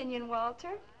your opinion, Walter.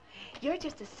 You're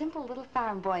just a simple little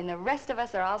farm boy, and the rest of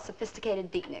us are all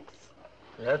sophisticated beatniks.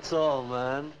 That's all,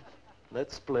 man.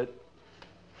 Let's split.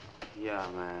 Yeah,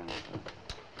 man.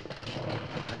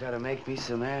 I gotta make me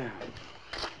some air.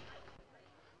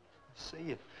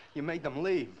 See, you made them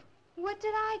leave. What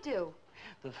did I do?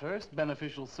 The first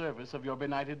beneficial service of your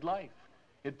benighted life.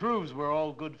 It proves we're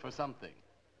all good for something.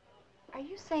 Are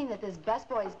you saying that this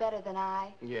busboy is better than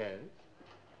I? Yes.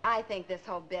 I think this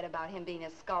whole bit about him being a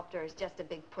sculptor is just a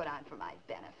big put-on for my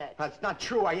benefit. That's not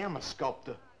true. I am a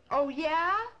sculptor. Oh,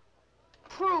 yeah?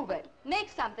 Prove it.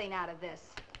 Make something out of this.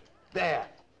 There.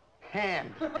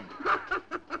 Hand.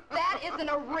 That isn't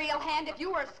a real hand. If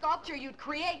you were a sculptor, you'd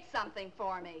create something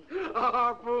for me. A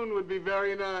harpoon would be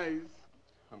very nice.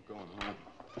 I'm going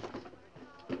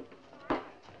home.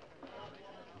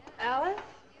 Alice?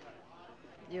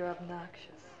 You're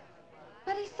obnoxious.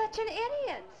 But he's such an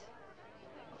idiot.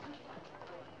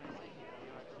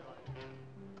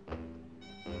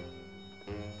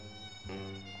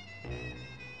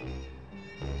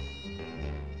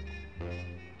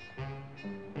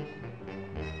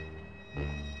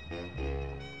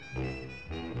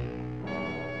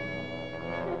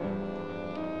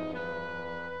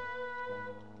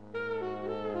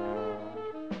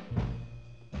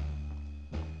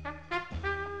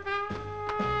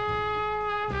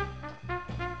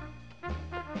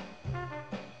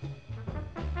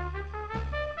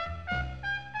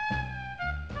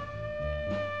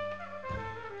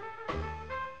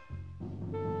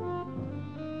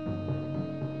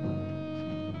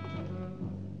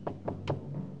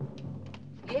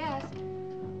 Yes.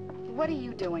 What are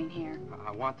you doing here?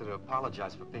 I wanted to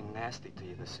apologize for being nasty to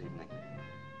you this evening.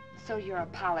 So you're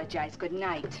apologize. Good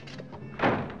night.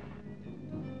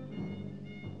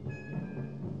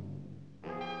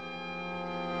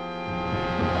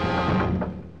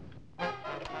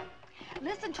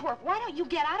 Listen, Twerp, why don't you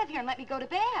get out of here and let me go to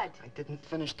bed? I didn't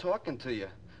finish talking to you.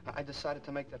 I decided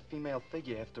to make that female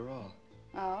figure after all.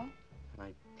 Oh? And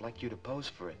I'd like you to pose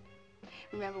for it.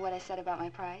 Remember what I said about my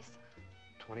price?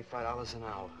 $25 an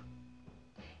hour.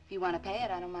 If you want to pay it,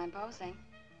 I don't mind posing.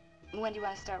 When do you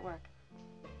want to start work?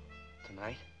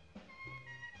 Tonight?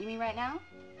 You mean right now?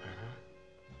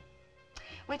 Uh-huh.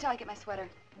 Wait till I get my sweater.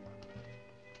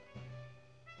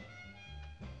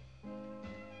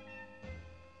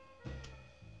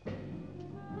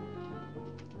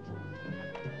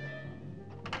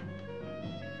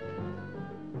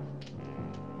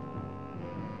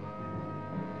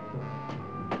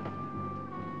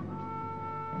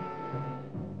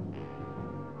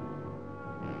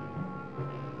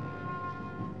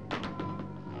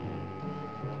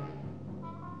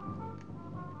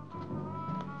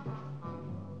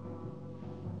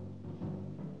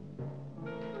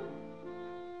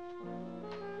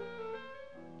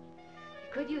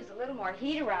 Could use a little more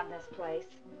heat around this place.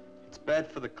 It's bad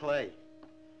for the clay.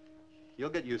 You'll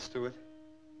get used to it.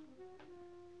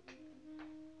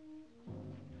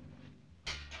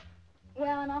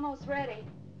 Well, I'm almost ready.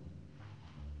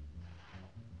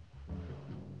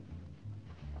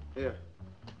 Here.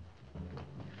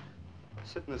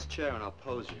 Sit in this chair and I'll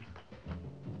pose you.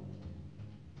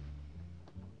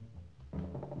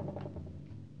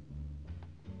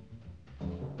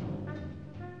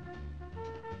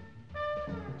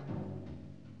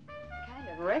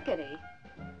 Rickety.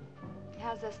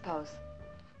 How's this pose?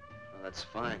 Well, that's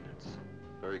fine. It's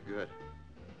very good.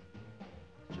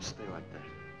 Just stay like that.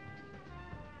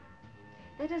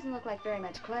 That doesn't look like very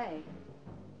much clay.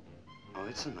 Oh,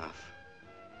 it's enough.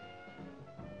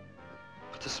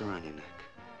 Put this around your neck.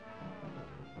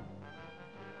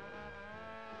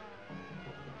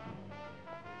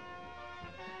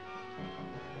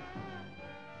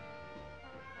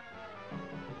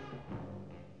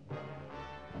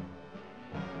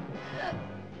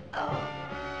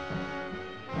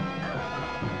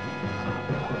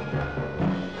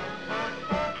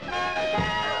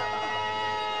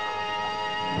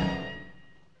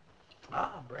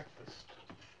 Breakfast.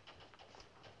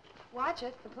 Watch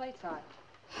it. The plate's hot.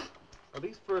 Are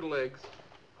these fertile eggs?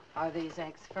 Are these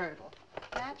eggs fertile?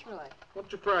 Naturally.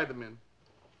 What'd you fry them in?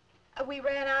 We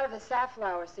ran out of the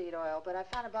safflower seed oil, but I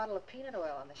found a bottle of peanut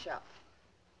oil on the shelf.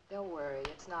 Don't worry,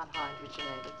 it's not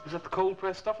hydrogenated. Is that the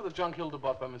cold-pressed stuff or the junk Hilda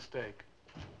bought by mistake?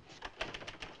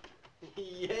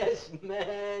 Yes,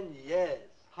 man, yes.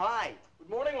 Hi. Good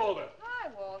morning, Walter. Hi,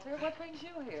 Walter. What brings you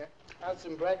here? Have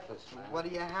some breakfast, man. What are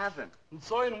you having?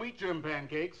 Soy and wheat germ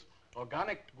pancakes,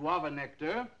 organic guava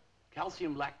nectar,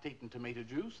 calcium lactate and tomato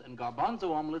juice, and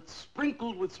garbanzo omelets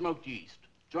sprinkled with smoked yeast.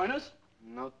 Join us?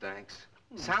 No, thanks.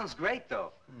 Sounds great,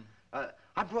 though.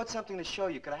 I brought something to show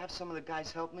you. Could I have some of the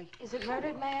guys help me? Is it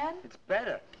Murdered Man? It's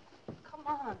better. Come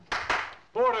on.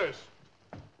 Porters!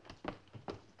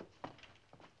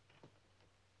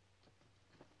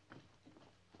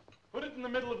 Put it in the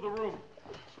middle of the room.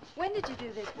 When did you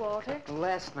do this, Walter?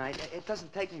 Last night. It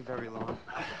doesn't take me very long.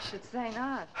 I should say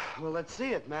not. Well, let's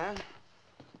see it, man.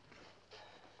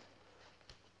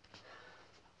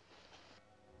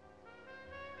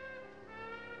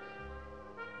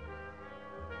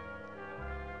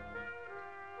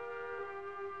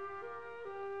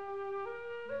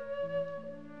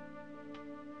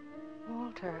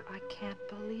 Walter, I can't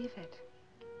believe it.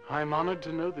 I'm honored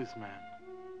to know this man.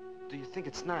 Do you think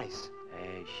it's nice?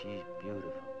 Hey, she's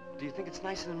beautiful. Do you think it's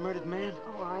nicer than Murdered Man?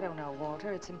 Oh, I don't know,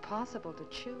 Walter. It's impossible to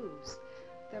choose.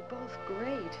 They're both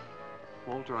great.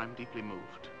 Walter, I'm deeply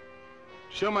moved.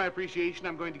 To show my appreciation,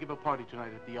 I'm going to give a party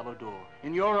tonight at the Yellow Door,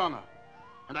 in your honor.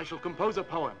 And I shall compose a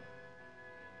poem.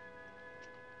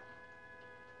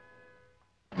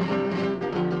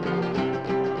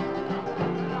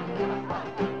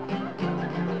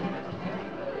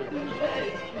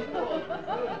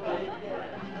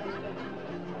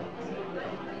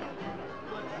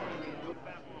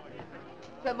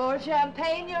 Some more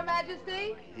champagne, Your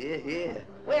Majesty? Here.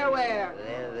 Where?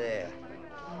 There.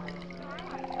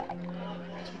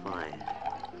 It's fine.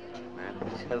 Man,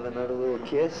 please have another little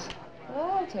kiss.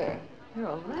 Walter, you're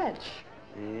a wretch.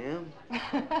 Yeah?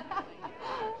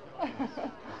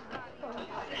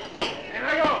 Here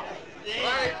I go!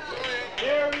 Right.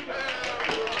 Here we go!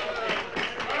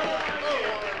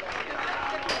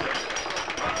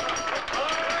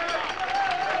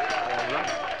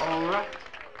 All right.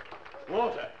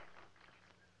 Walter.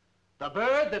 The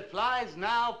bird that flies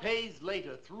now pays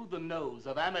later through the nose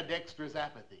of ambidextrous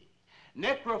apathy.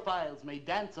 Necrophiles may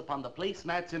dance upon the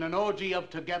placemats in an orgy of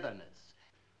togetherness.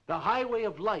 The highway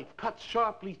of life cuts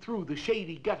sharply through the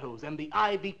shady ghettos and the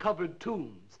ivy-covered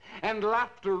tombs, and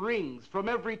laughter rings from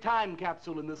every time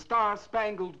capsule in the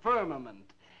star-spangled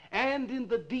firmament. And in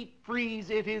the deep freeze,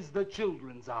 it is the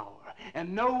children's hour,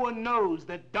 and no one knows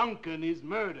that Duncan is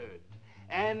murdered.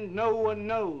 And no one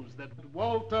knows that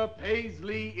Walter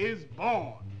Paisley is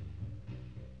born.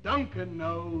 Duncan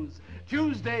knows.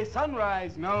 Tuesday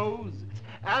Sunrise knows.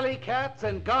 Alley cats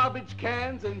and garbage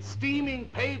cans and steaming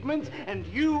pavements and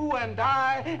you and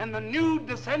I and the nude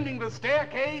descending the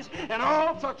staircase and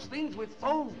all such things with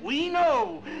souls, we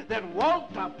know that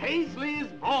Walter Paisley is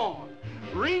born.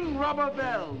 Ring rubber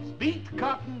bells, beat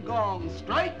cotton gongs,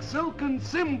 strike silken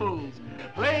cymbals,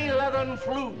 play leathern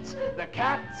flutes, the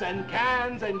cats and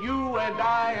cans and you and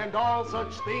I and all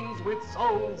such things with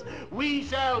souls. We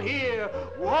shall hear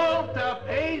Walter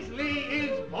Paisley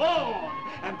is born,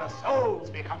 and the souls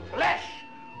become flesh.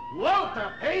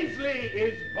 Walter Paisley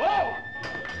is born.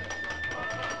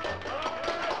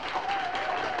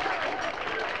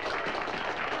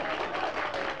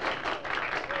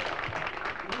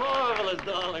 Marvelous,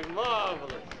 darling,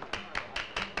 marvelous.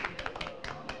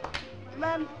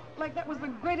 Man, like that was the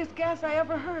greatest gas I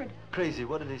ever heard. Crazy,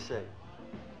 what did he say?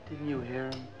 Didn't you hear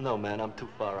him? No, man, I'm too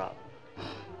far out.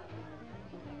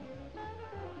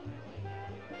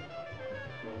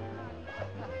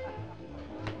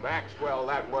 Maxwell,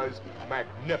 that was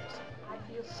magnificent. I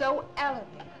feel so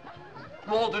elevated.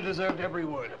 Walter deserved every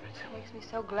word of it. It makes me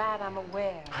so glad I'm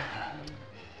aware.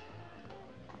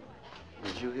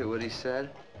 Did you hear what he said?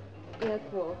 Yes,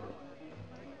 Walter.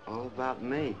 All about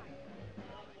me.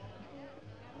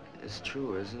 It's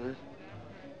true, isn't it?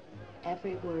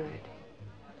 Every word.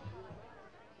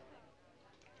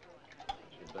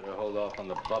 You'd better hold off on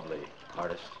the bubbly,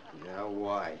 artist. Yeah,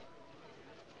 why?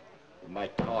 You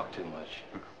might talk too much.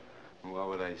 What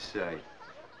would I say?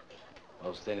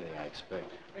 Most anything, I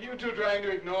expect. Are you two trying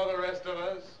to ignore the rest of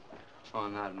us? Oh,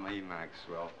 not me,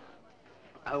 Maxwell.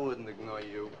 I wouldn't ignore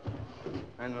you.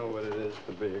 I know what it is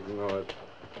to be ignored.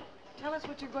 Tell us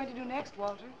what you're going to do next,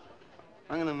 Walter.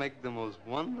 I'm gonna make the most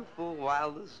wonderful,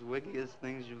 wildest, wickiest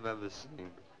things you've ever seen.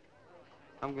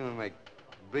 I'm gonna make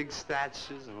big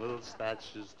statues and little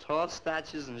statues, tall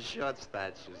statues and short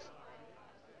statues.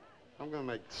 I'm gonna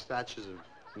make statues of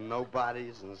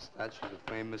nobodies and statues of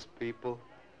famous people,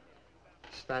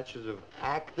 statues of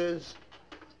actors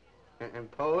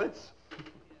and poets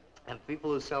and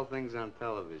people who sell things on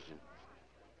television,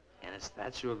 and a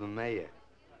statue of the mayor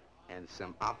and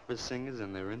some opera singers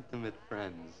and their intimate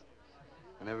friends.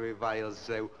 And everybody will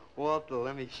say, Walter,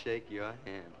 let me shake your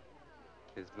hand.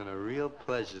 It's been a real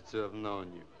pleasure to have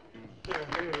known you.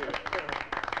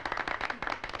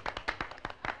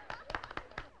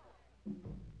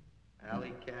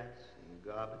 Alley cats and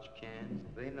garbage cans,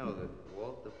 they know that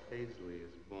Walter Paisley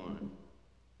is born.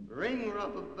 Ring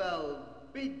rubber bells,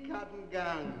 beat cotton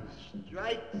gongs,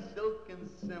 strike silken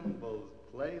cymbals,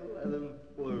 play leathern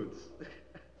flutes.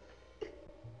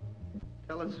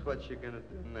 Tell us what you're gonna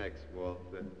do next,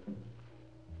 Walter.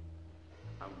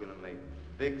 I'm gonna make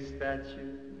big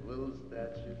statues, little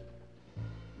statues,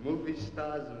 movie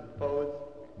stars and poets,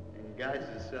 and guys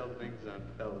who sell things on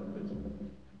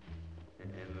television.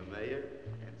 And the mayor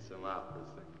and some opera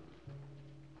singers.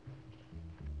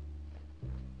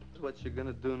 That's what you're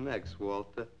gonna do next,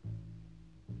 Walter.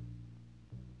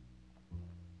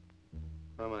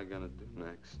 What am I gonna do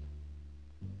next?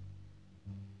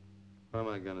 What am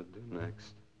I gonna do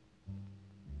next?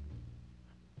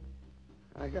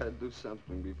 I gotta do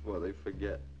something before they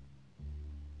forget.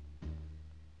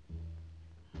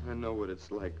 I know what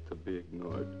it's like to be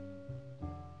ignored.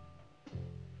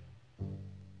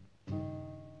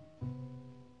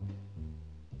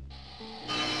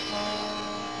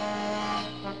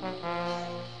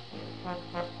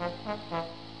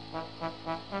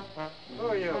 Who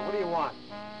are you? What do you want?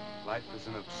 Life is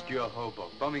an obscure hobo,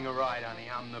 bumming a ride on the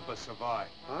omnibus of art.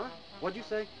 Huh? What'd you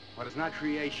say? What is not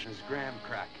creation is graham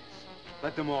crackers.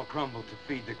 Let them all crumble to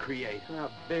feed the creator.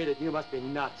 Oh, beat it. You must be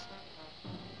nuts.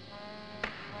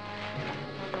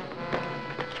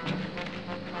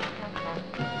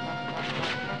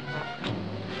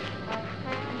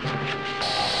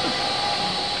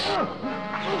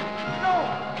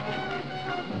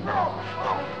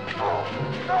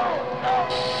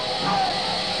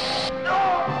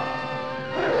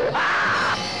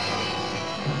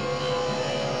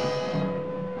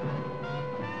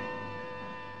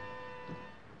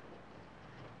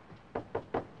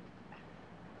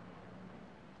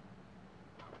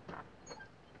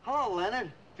 Hello,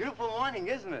 Leonard. Beautiful morning,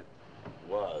 isn't it?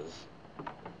 Was.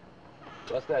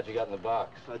 What's that you got in the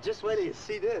box? Just wait till you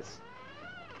see this.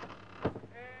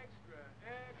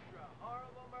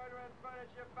 Horrible murder in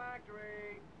furniture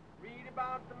factory. Read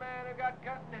about the man who got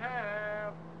cut in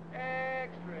half.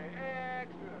 Extra,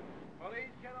 extra.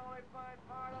 Police can only find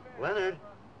part of it. Leonard.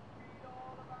 Read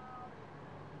all about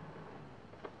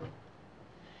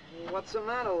it. What's the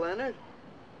matter, Leonard?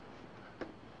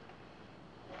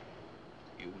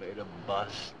 You made a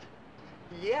bust.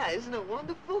 Yeah, isn't it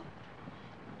wonderful?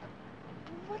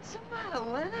 What's the matter,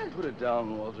 Leonard? Put it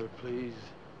down, Walter, please.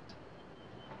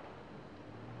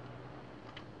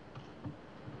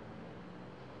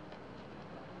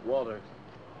 Walter,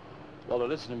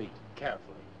 listen to me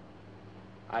carefully.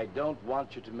 I don't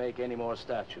want you to make any more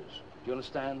statues. Do you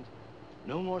understand?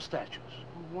 No more statues.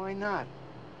 Why not?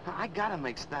 I gotta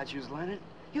make statues, Leonard.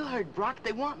 You heard Brock.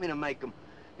 They want me to make them.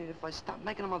 If I stop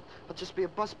making them, I'll just be a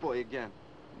busboy again.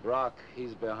 Brock,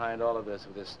 he's behind all of this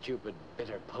with his stupid,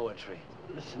 bitter poetry.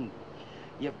 Listen,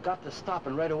 you've got to stop,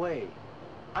 and right away.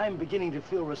 I'm beginning to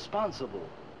feel responsible.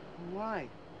 Why?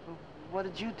 What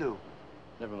did you do?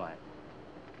 Never mind.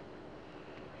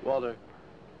 Walter,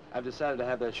 I've decided to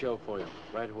have that show for you,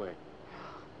 right away.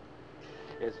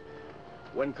 Yes.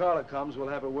 When Carla comes, we'll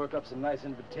have her work up some nice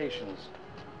invitations.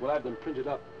 We'll have them printed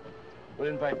up. We'll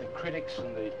invite the critics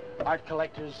and the art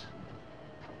collectors.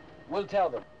 We'll tell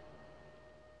them.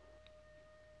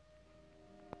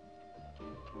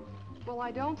 Well,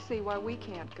 I don't see why we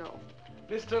can't go.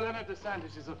 Mr. Leonard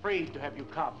DeSantis is afraid to have you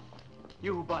come.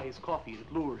 You who buy his coffee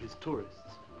that lure his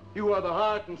tourists. You are the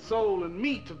heart and soul and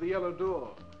meat of the Yellow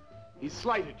Door. He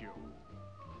slighted you.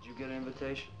 Did you get an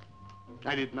invitation?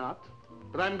 I did not,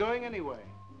 but I'm going anyway.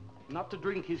 Not to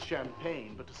drink his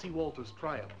champagne, but to see Walter's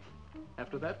triumph.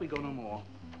 After that, we go no more.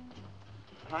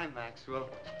 Hi, Maxwell.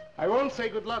 I won't say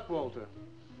good luck, Walter.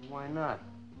 Why not?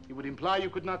 It would imply you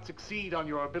could not succeed on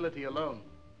your ability alone.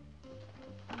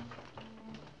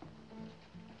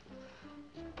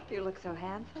 You look so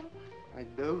handsome. I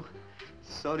do.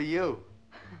 So do you.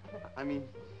 I mean,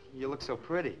 you look so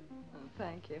pretty. Oh,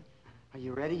 thank you. Are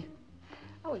you ready?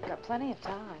 Oh, we've got plenty of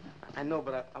time. I know,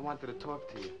 but I wanted to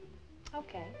talk to you.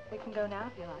 Okay, we can go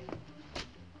now if you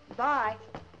like. Bye.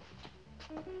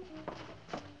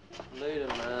 Later,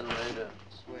 man, later.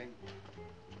 Swing.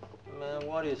 Man,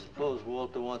 why do you suppose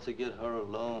Walter wants to get her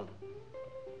alone?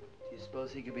 Do you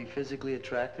suppose he could be physically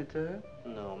attracted to her?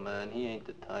 No, man, he ain't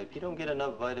the type. He don't get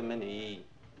enough vitamin E.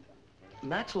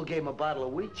 Maxwell gave him a bottle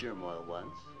of wheat germ oil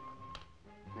once.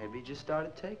 Maybe he just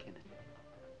started taking it.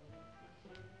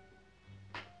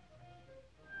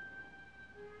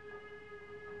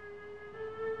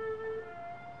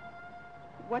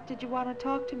 What did you want to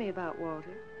talk to me about,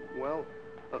 Walter? Well,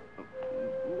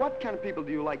 what kind of people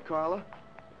do you like, Carla?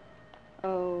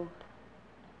 Oh,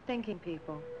 thinking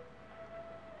people.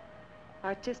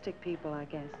 Artistic people, I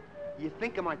guess. You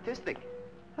think I'm artistic?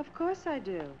 Of course I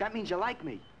do. That means you like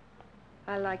me.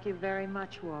 I like you very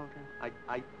much, Walter.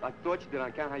 I thought you did on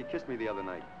account of how you kissed me the other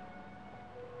night.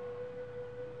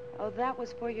 Oh, that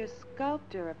was for your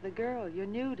sculptor of the girl, your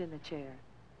nude in the chair.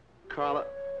 Carla,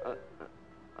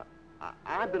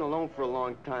 I've been alone for a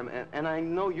long time, and I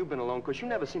know you've been alone, because you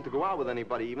never seem to go out with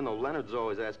anybody, even though Leonard's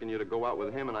always asking you to go out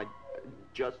with him, and I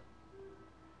just...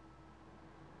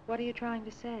 What are you trying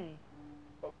to say?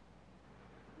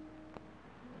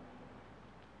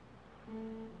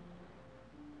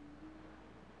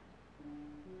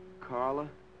 Carla,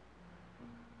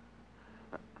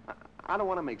 I don't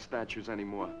want to make statues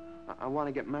anymore. I want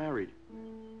to get married.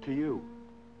 To you.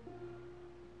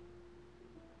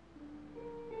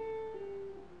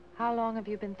 How long have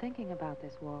you been thinking about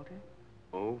this, Walter?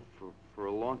 Oh, for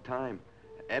a long time.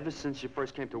 Ever since you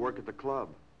first came to work at the club.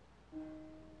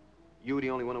 You were the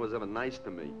only one who was ever nice to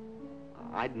me.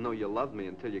 I didn't know you loved me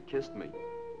until you kissed me.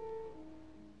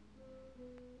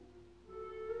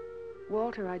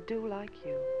 Walter, I do like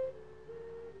you.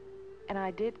 And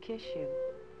I did kiss you.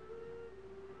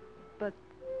 But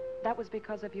that was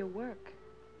because of your work.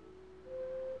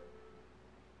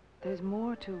 There's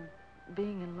more to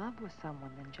being in love with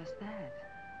someone than just that.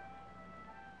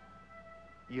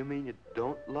 You mean you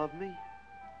don't love me?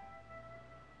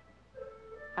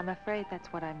 I'm afraid that's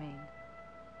what I mean.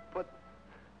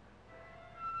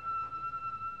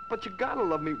 But you gotta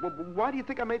love me. Why do you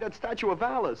think I made that statue of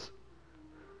Alice?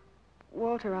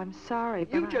 Walter, I'm sorry,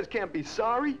 but You just can't be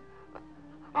sorry.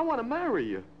 I want to marry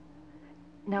you.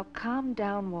 Now, calm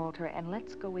down, Walter, and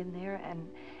let's go in there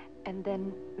and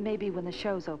then maybe when the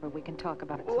show's over we can talk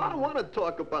about it. Well, I don't want to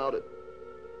talk about it.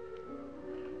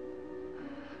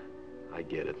 I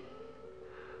get it.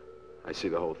 I see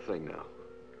the whole thing now.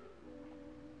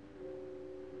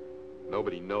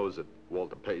 Nobody knows that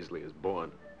Walter Paisley is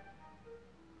born.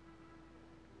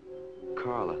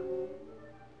 Carla,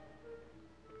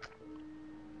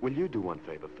 will you do one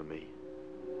favor for me?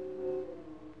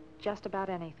 Just about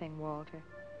anything, Walter.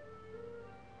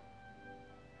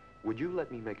 Would you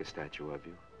let me make a statue of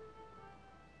you?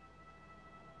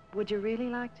 Would you really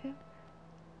like to?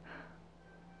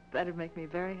 That'd make me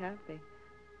very happy.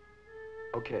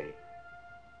 Okay.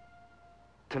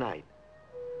 Tonight.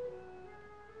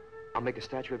 I'll make a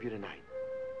statue of you tonight.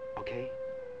 Okay?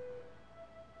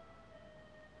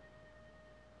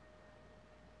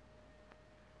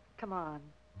 Come on.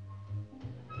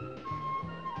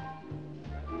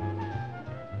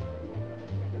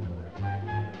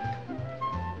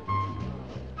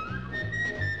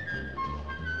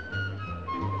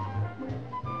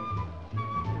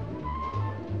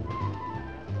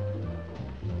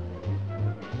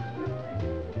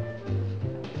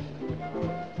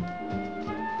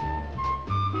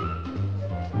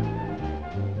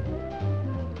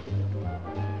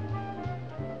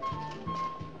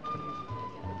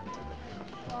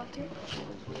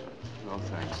 No,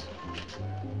 thanks.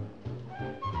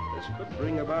 This could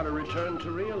bring about a return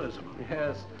to realism.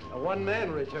 Yes, a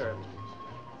one-man return.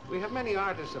 We have many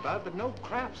artists about, but no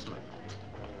craftsmen.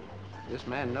 This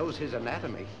man knows his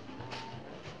anatomy.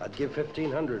 I'd give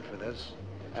 $1,500 for this.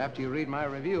 After you read my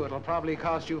review, it'll probably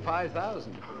cost you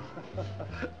 $5,000.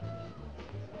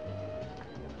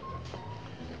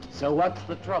 So what's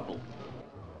the trouble?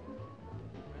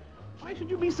 Why should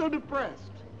you be so depressed?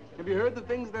 Have you heard the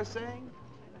things they're saying?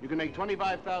 You can make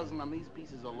 $25,000 on these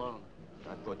pieces alone.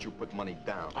 I thought you put money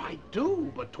down. I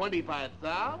do, but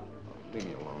 $25,000? Leave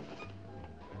me alone.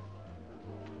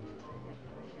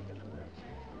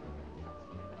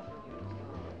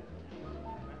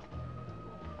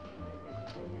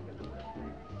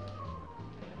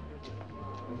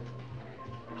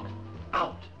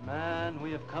 Out! Man,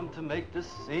 we have come to make this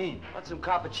scene. Want some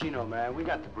cappuccino, man? We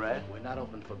got the bread. We're not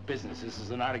open for business. This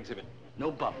is an art exhibit. No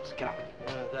bums. Get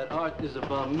out. That art is a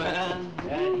bum, man.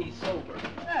 And he's sober.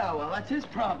 Yeah, well, that's his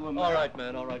problem. All right,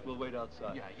 man, all right. We'll wait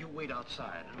outside. Yeah, you wait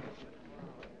outside.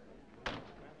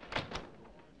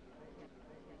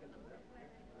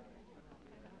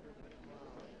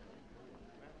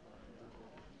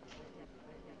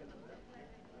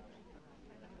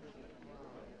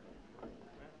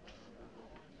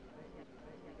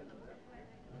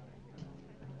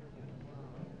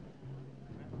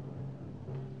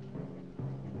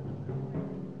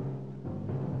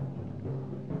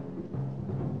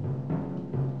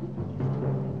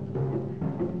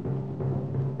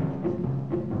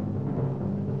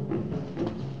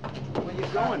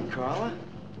 Carla?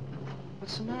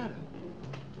 What's the matter?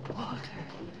 Walter,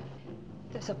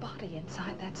 there's a body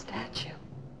inside that statue.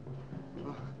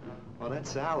 Oh,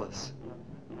 that's Alice.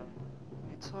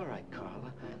 It's all right,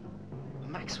 Carla.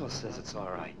 Maxwell says it's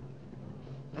all right.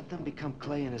 Let them become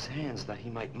clay in his hands that he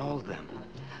might mold them.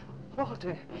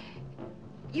 Walter,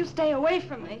 you stay away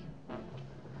from me.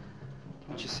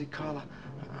 Don't you see, Carla?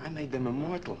 I made them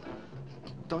immortal.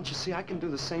 Don't you see, I can do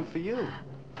the same for you.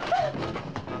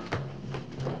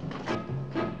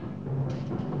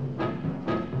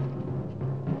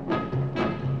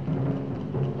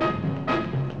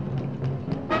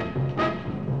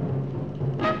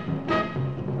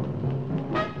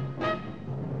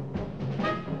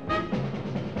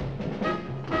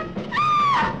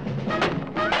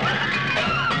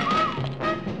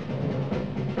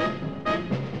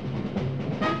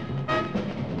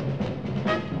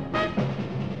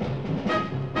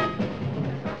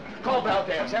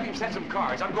 Have him send some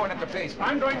cars. I'm going up the basement.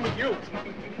 I'm going with you.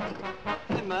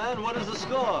 Hey, man, what is the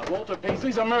score? Walter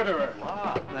Paisley's a murderer.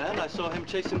 Ah, man, I saw him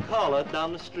chasing Carla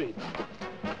down the street.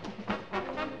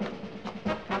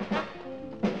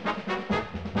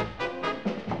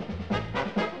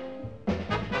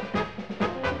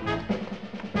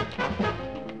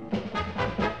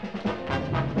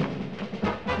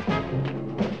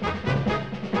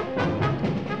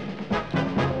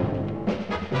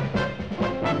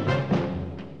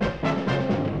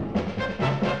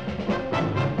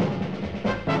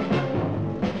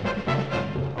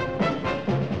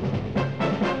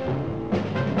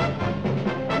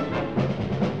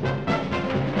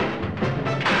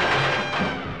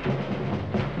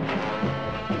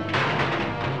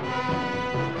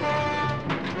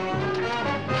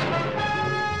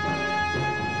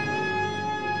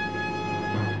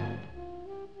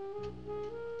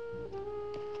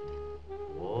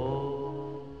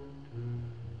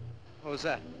 What was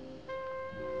that?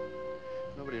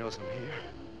 Nobody knows I'm here.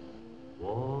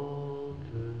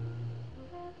 Walter.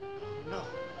 No.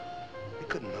 They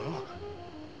couldn't know.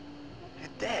 They're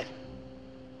dead.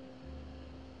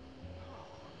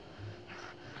 No.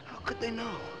 How could they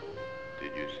know?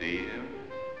 Did you see him?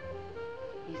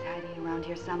 He's hiding around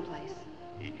here someplace.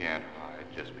 He can't hide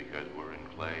just because we're in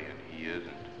clay and he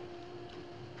isn't.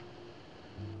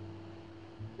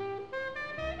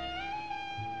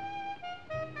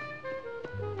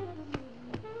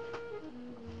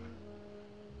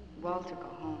 Walter, go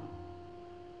home.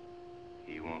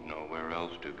 He won't know where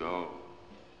else to go.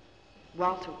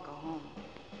 Walter, go home.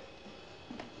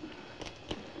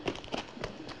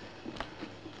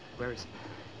 Where is he?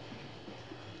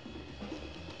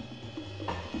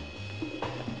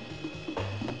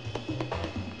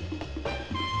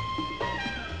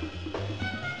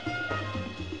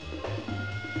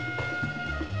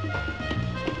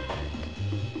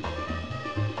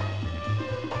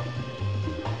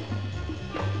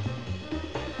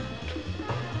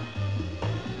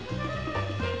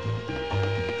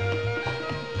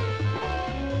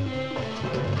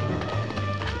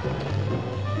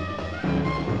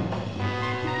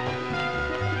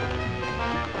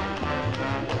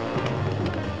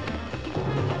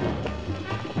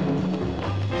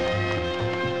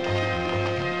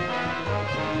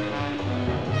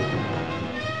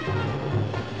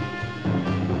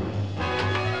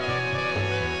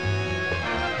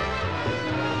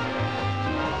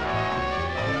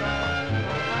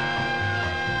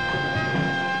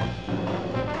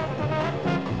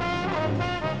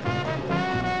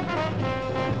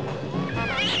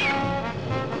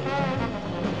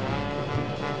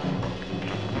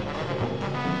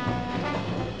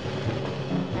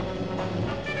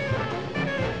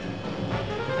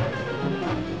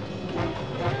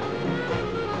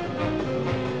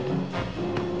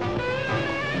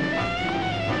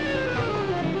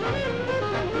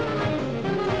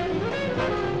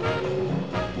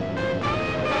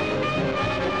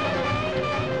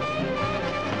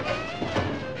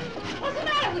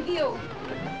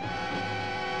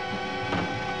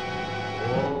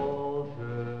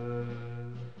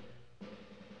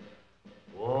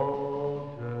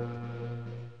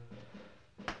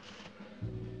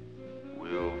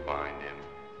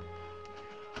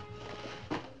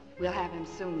 We'll have him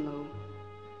soon, Lou.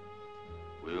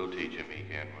 We'll teach him he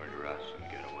can't murder us and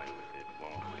get away with it,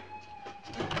 won't we?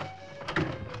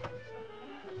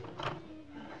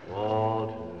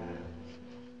 Walter.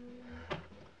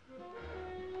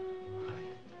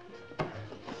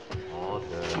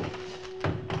 Walter.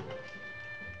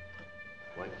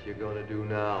 What you gonna do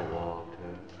now, Walter?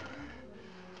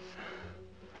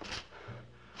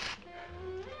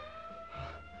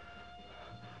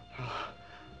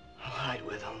 I'll hide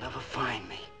where they'll never find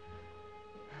me.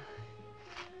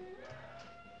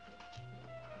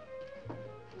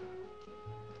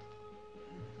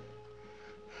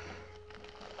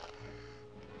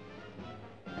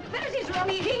 There's his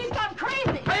rummy. He's gone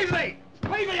crazy. Paisley!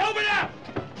 Paisley, open up!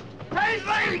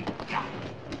 Paisley!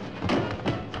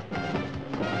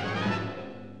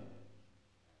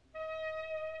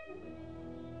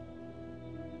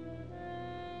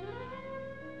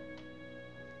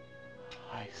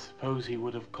 suppose he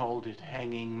would have called it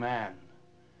Hanging Man.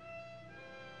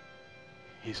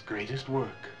 His greatest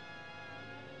work.